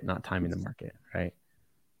market, not timing the market, right?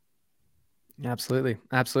 Absolutely.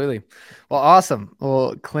 Absolutely. Well, awesome.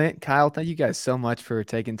 Well, Clint, Kyle, thank you guys so much for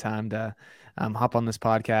taking time to hop on this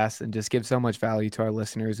podcast and just give so much value to our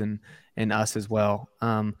listeners and us as well.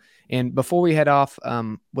 And before we head off,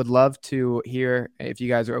 would love to hear if you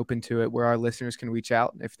guys are open to it, where our listeners can reach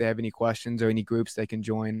out if they have any questions or any groups they can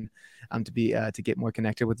join to get more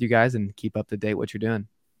connected with you guys and keep up to date what you're doing.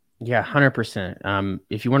 Yeah, 100%.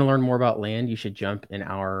 If you want to learn more about land, you should jump in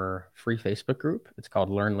our free Facebook group. It's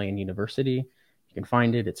called Learn Land University. You can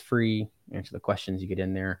find it. It's free. Answer the questions you get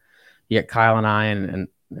in there. You get Kyle and I and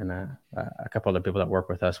a couple other people that work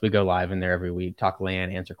with us. We go live in there every week, talk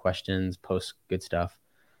land, answer questions, post good stuff.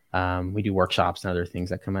 We do workshops and other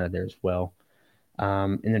things that come out of there as well.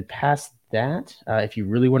 And then past that, if you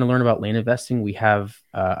really want to learn about land investing, we have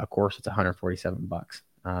a course. It's $147.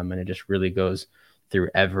 And it just really goes through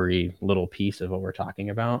every little piece of what we're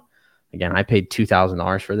talking about. Again, I paid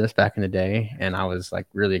 $2,000 for this back in the day, and I was like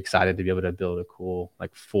really excited to be able to build a cool,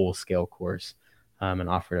 like full scale course and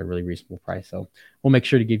offer at a really reasonable price. So we'll make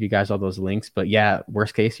sure to give you guys all those links. But yeah,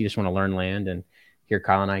 worst case, you just want to learn land and hear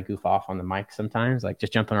Kyle and I goof off on the mic sometimes, like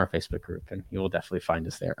just jump on our Facebook group and you will definitely find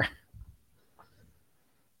us there.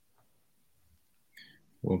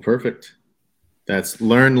 Well, perfect. That's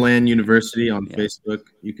Learn Land University on Yeah. Facebook.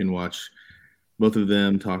 You can watch both of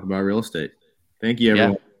them talk about real estate. Thank you,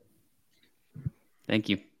 everyone. Thank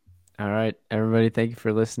you. All right, everybody. Thank you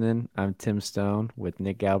for listening. I'm Tim Stone with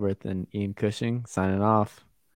Nick Galbreath and Ian Cushing signing off.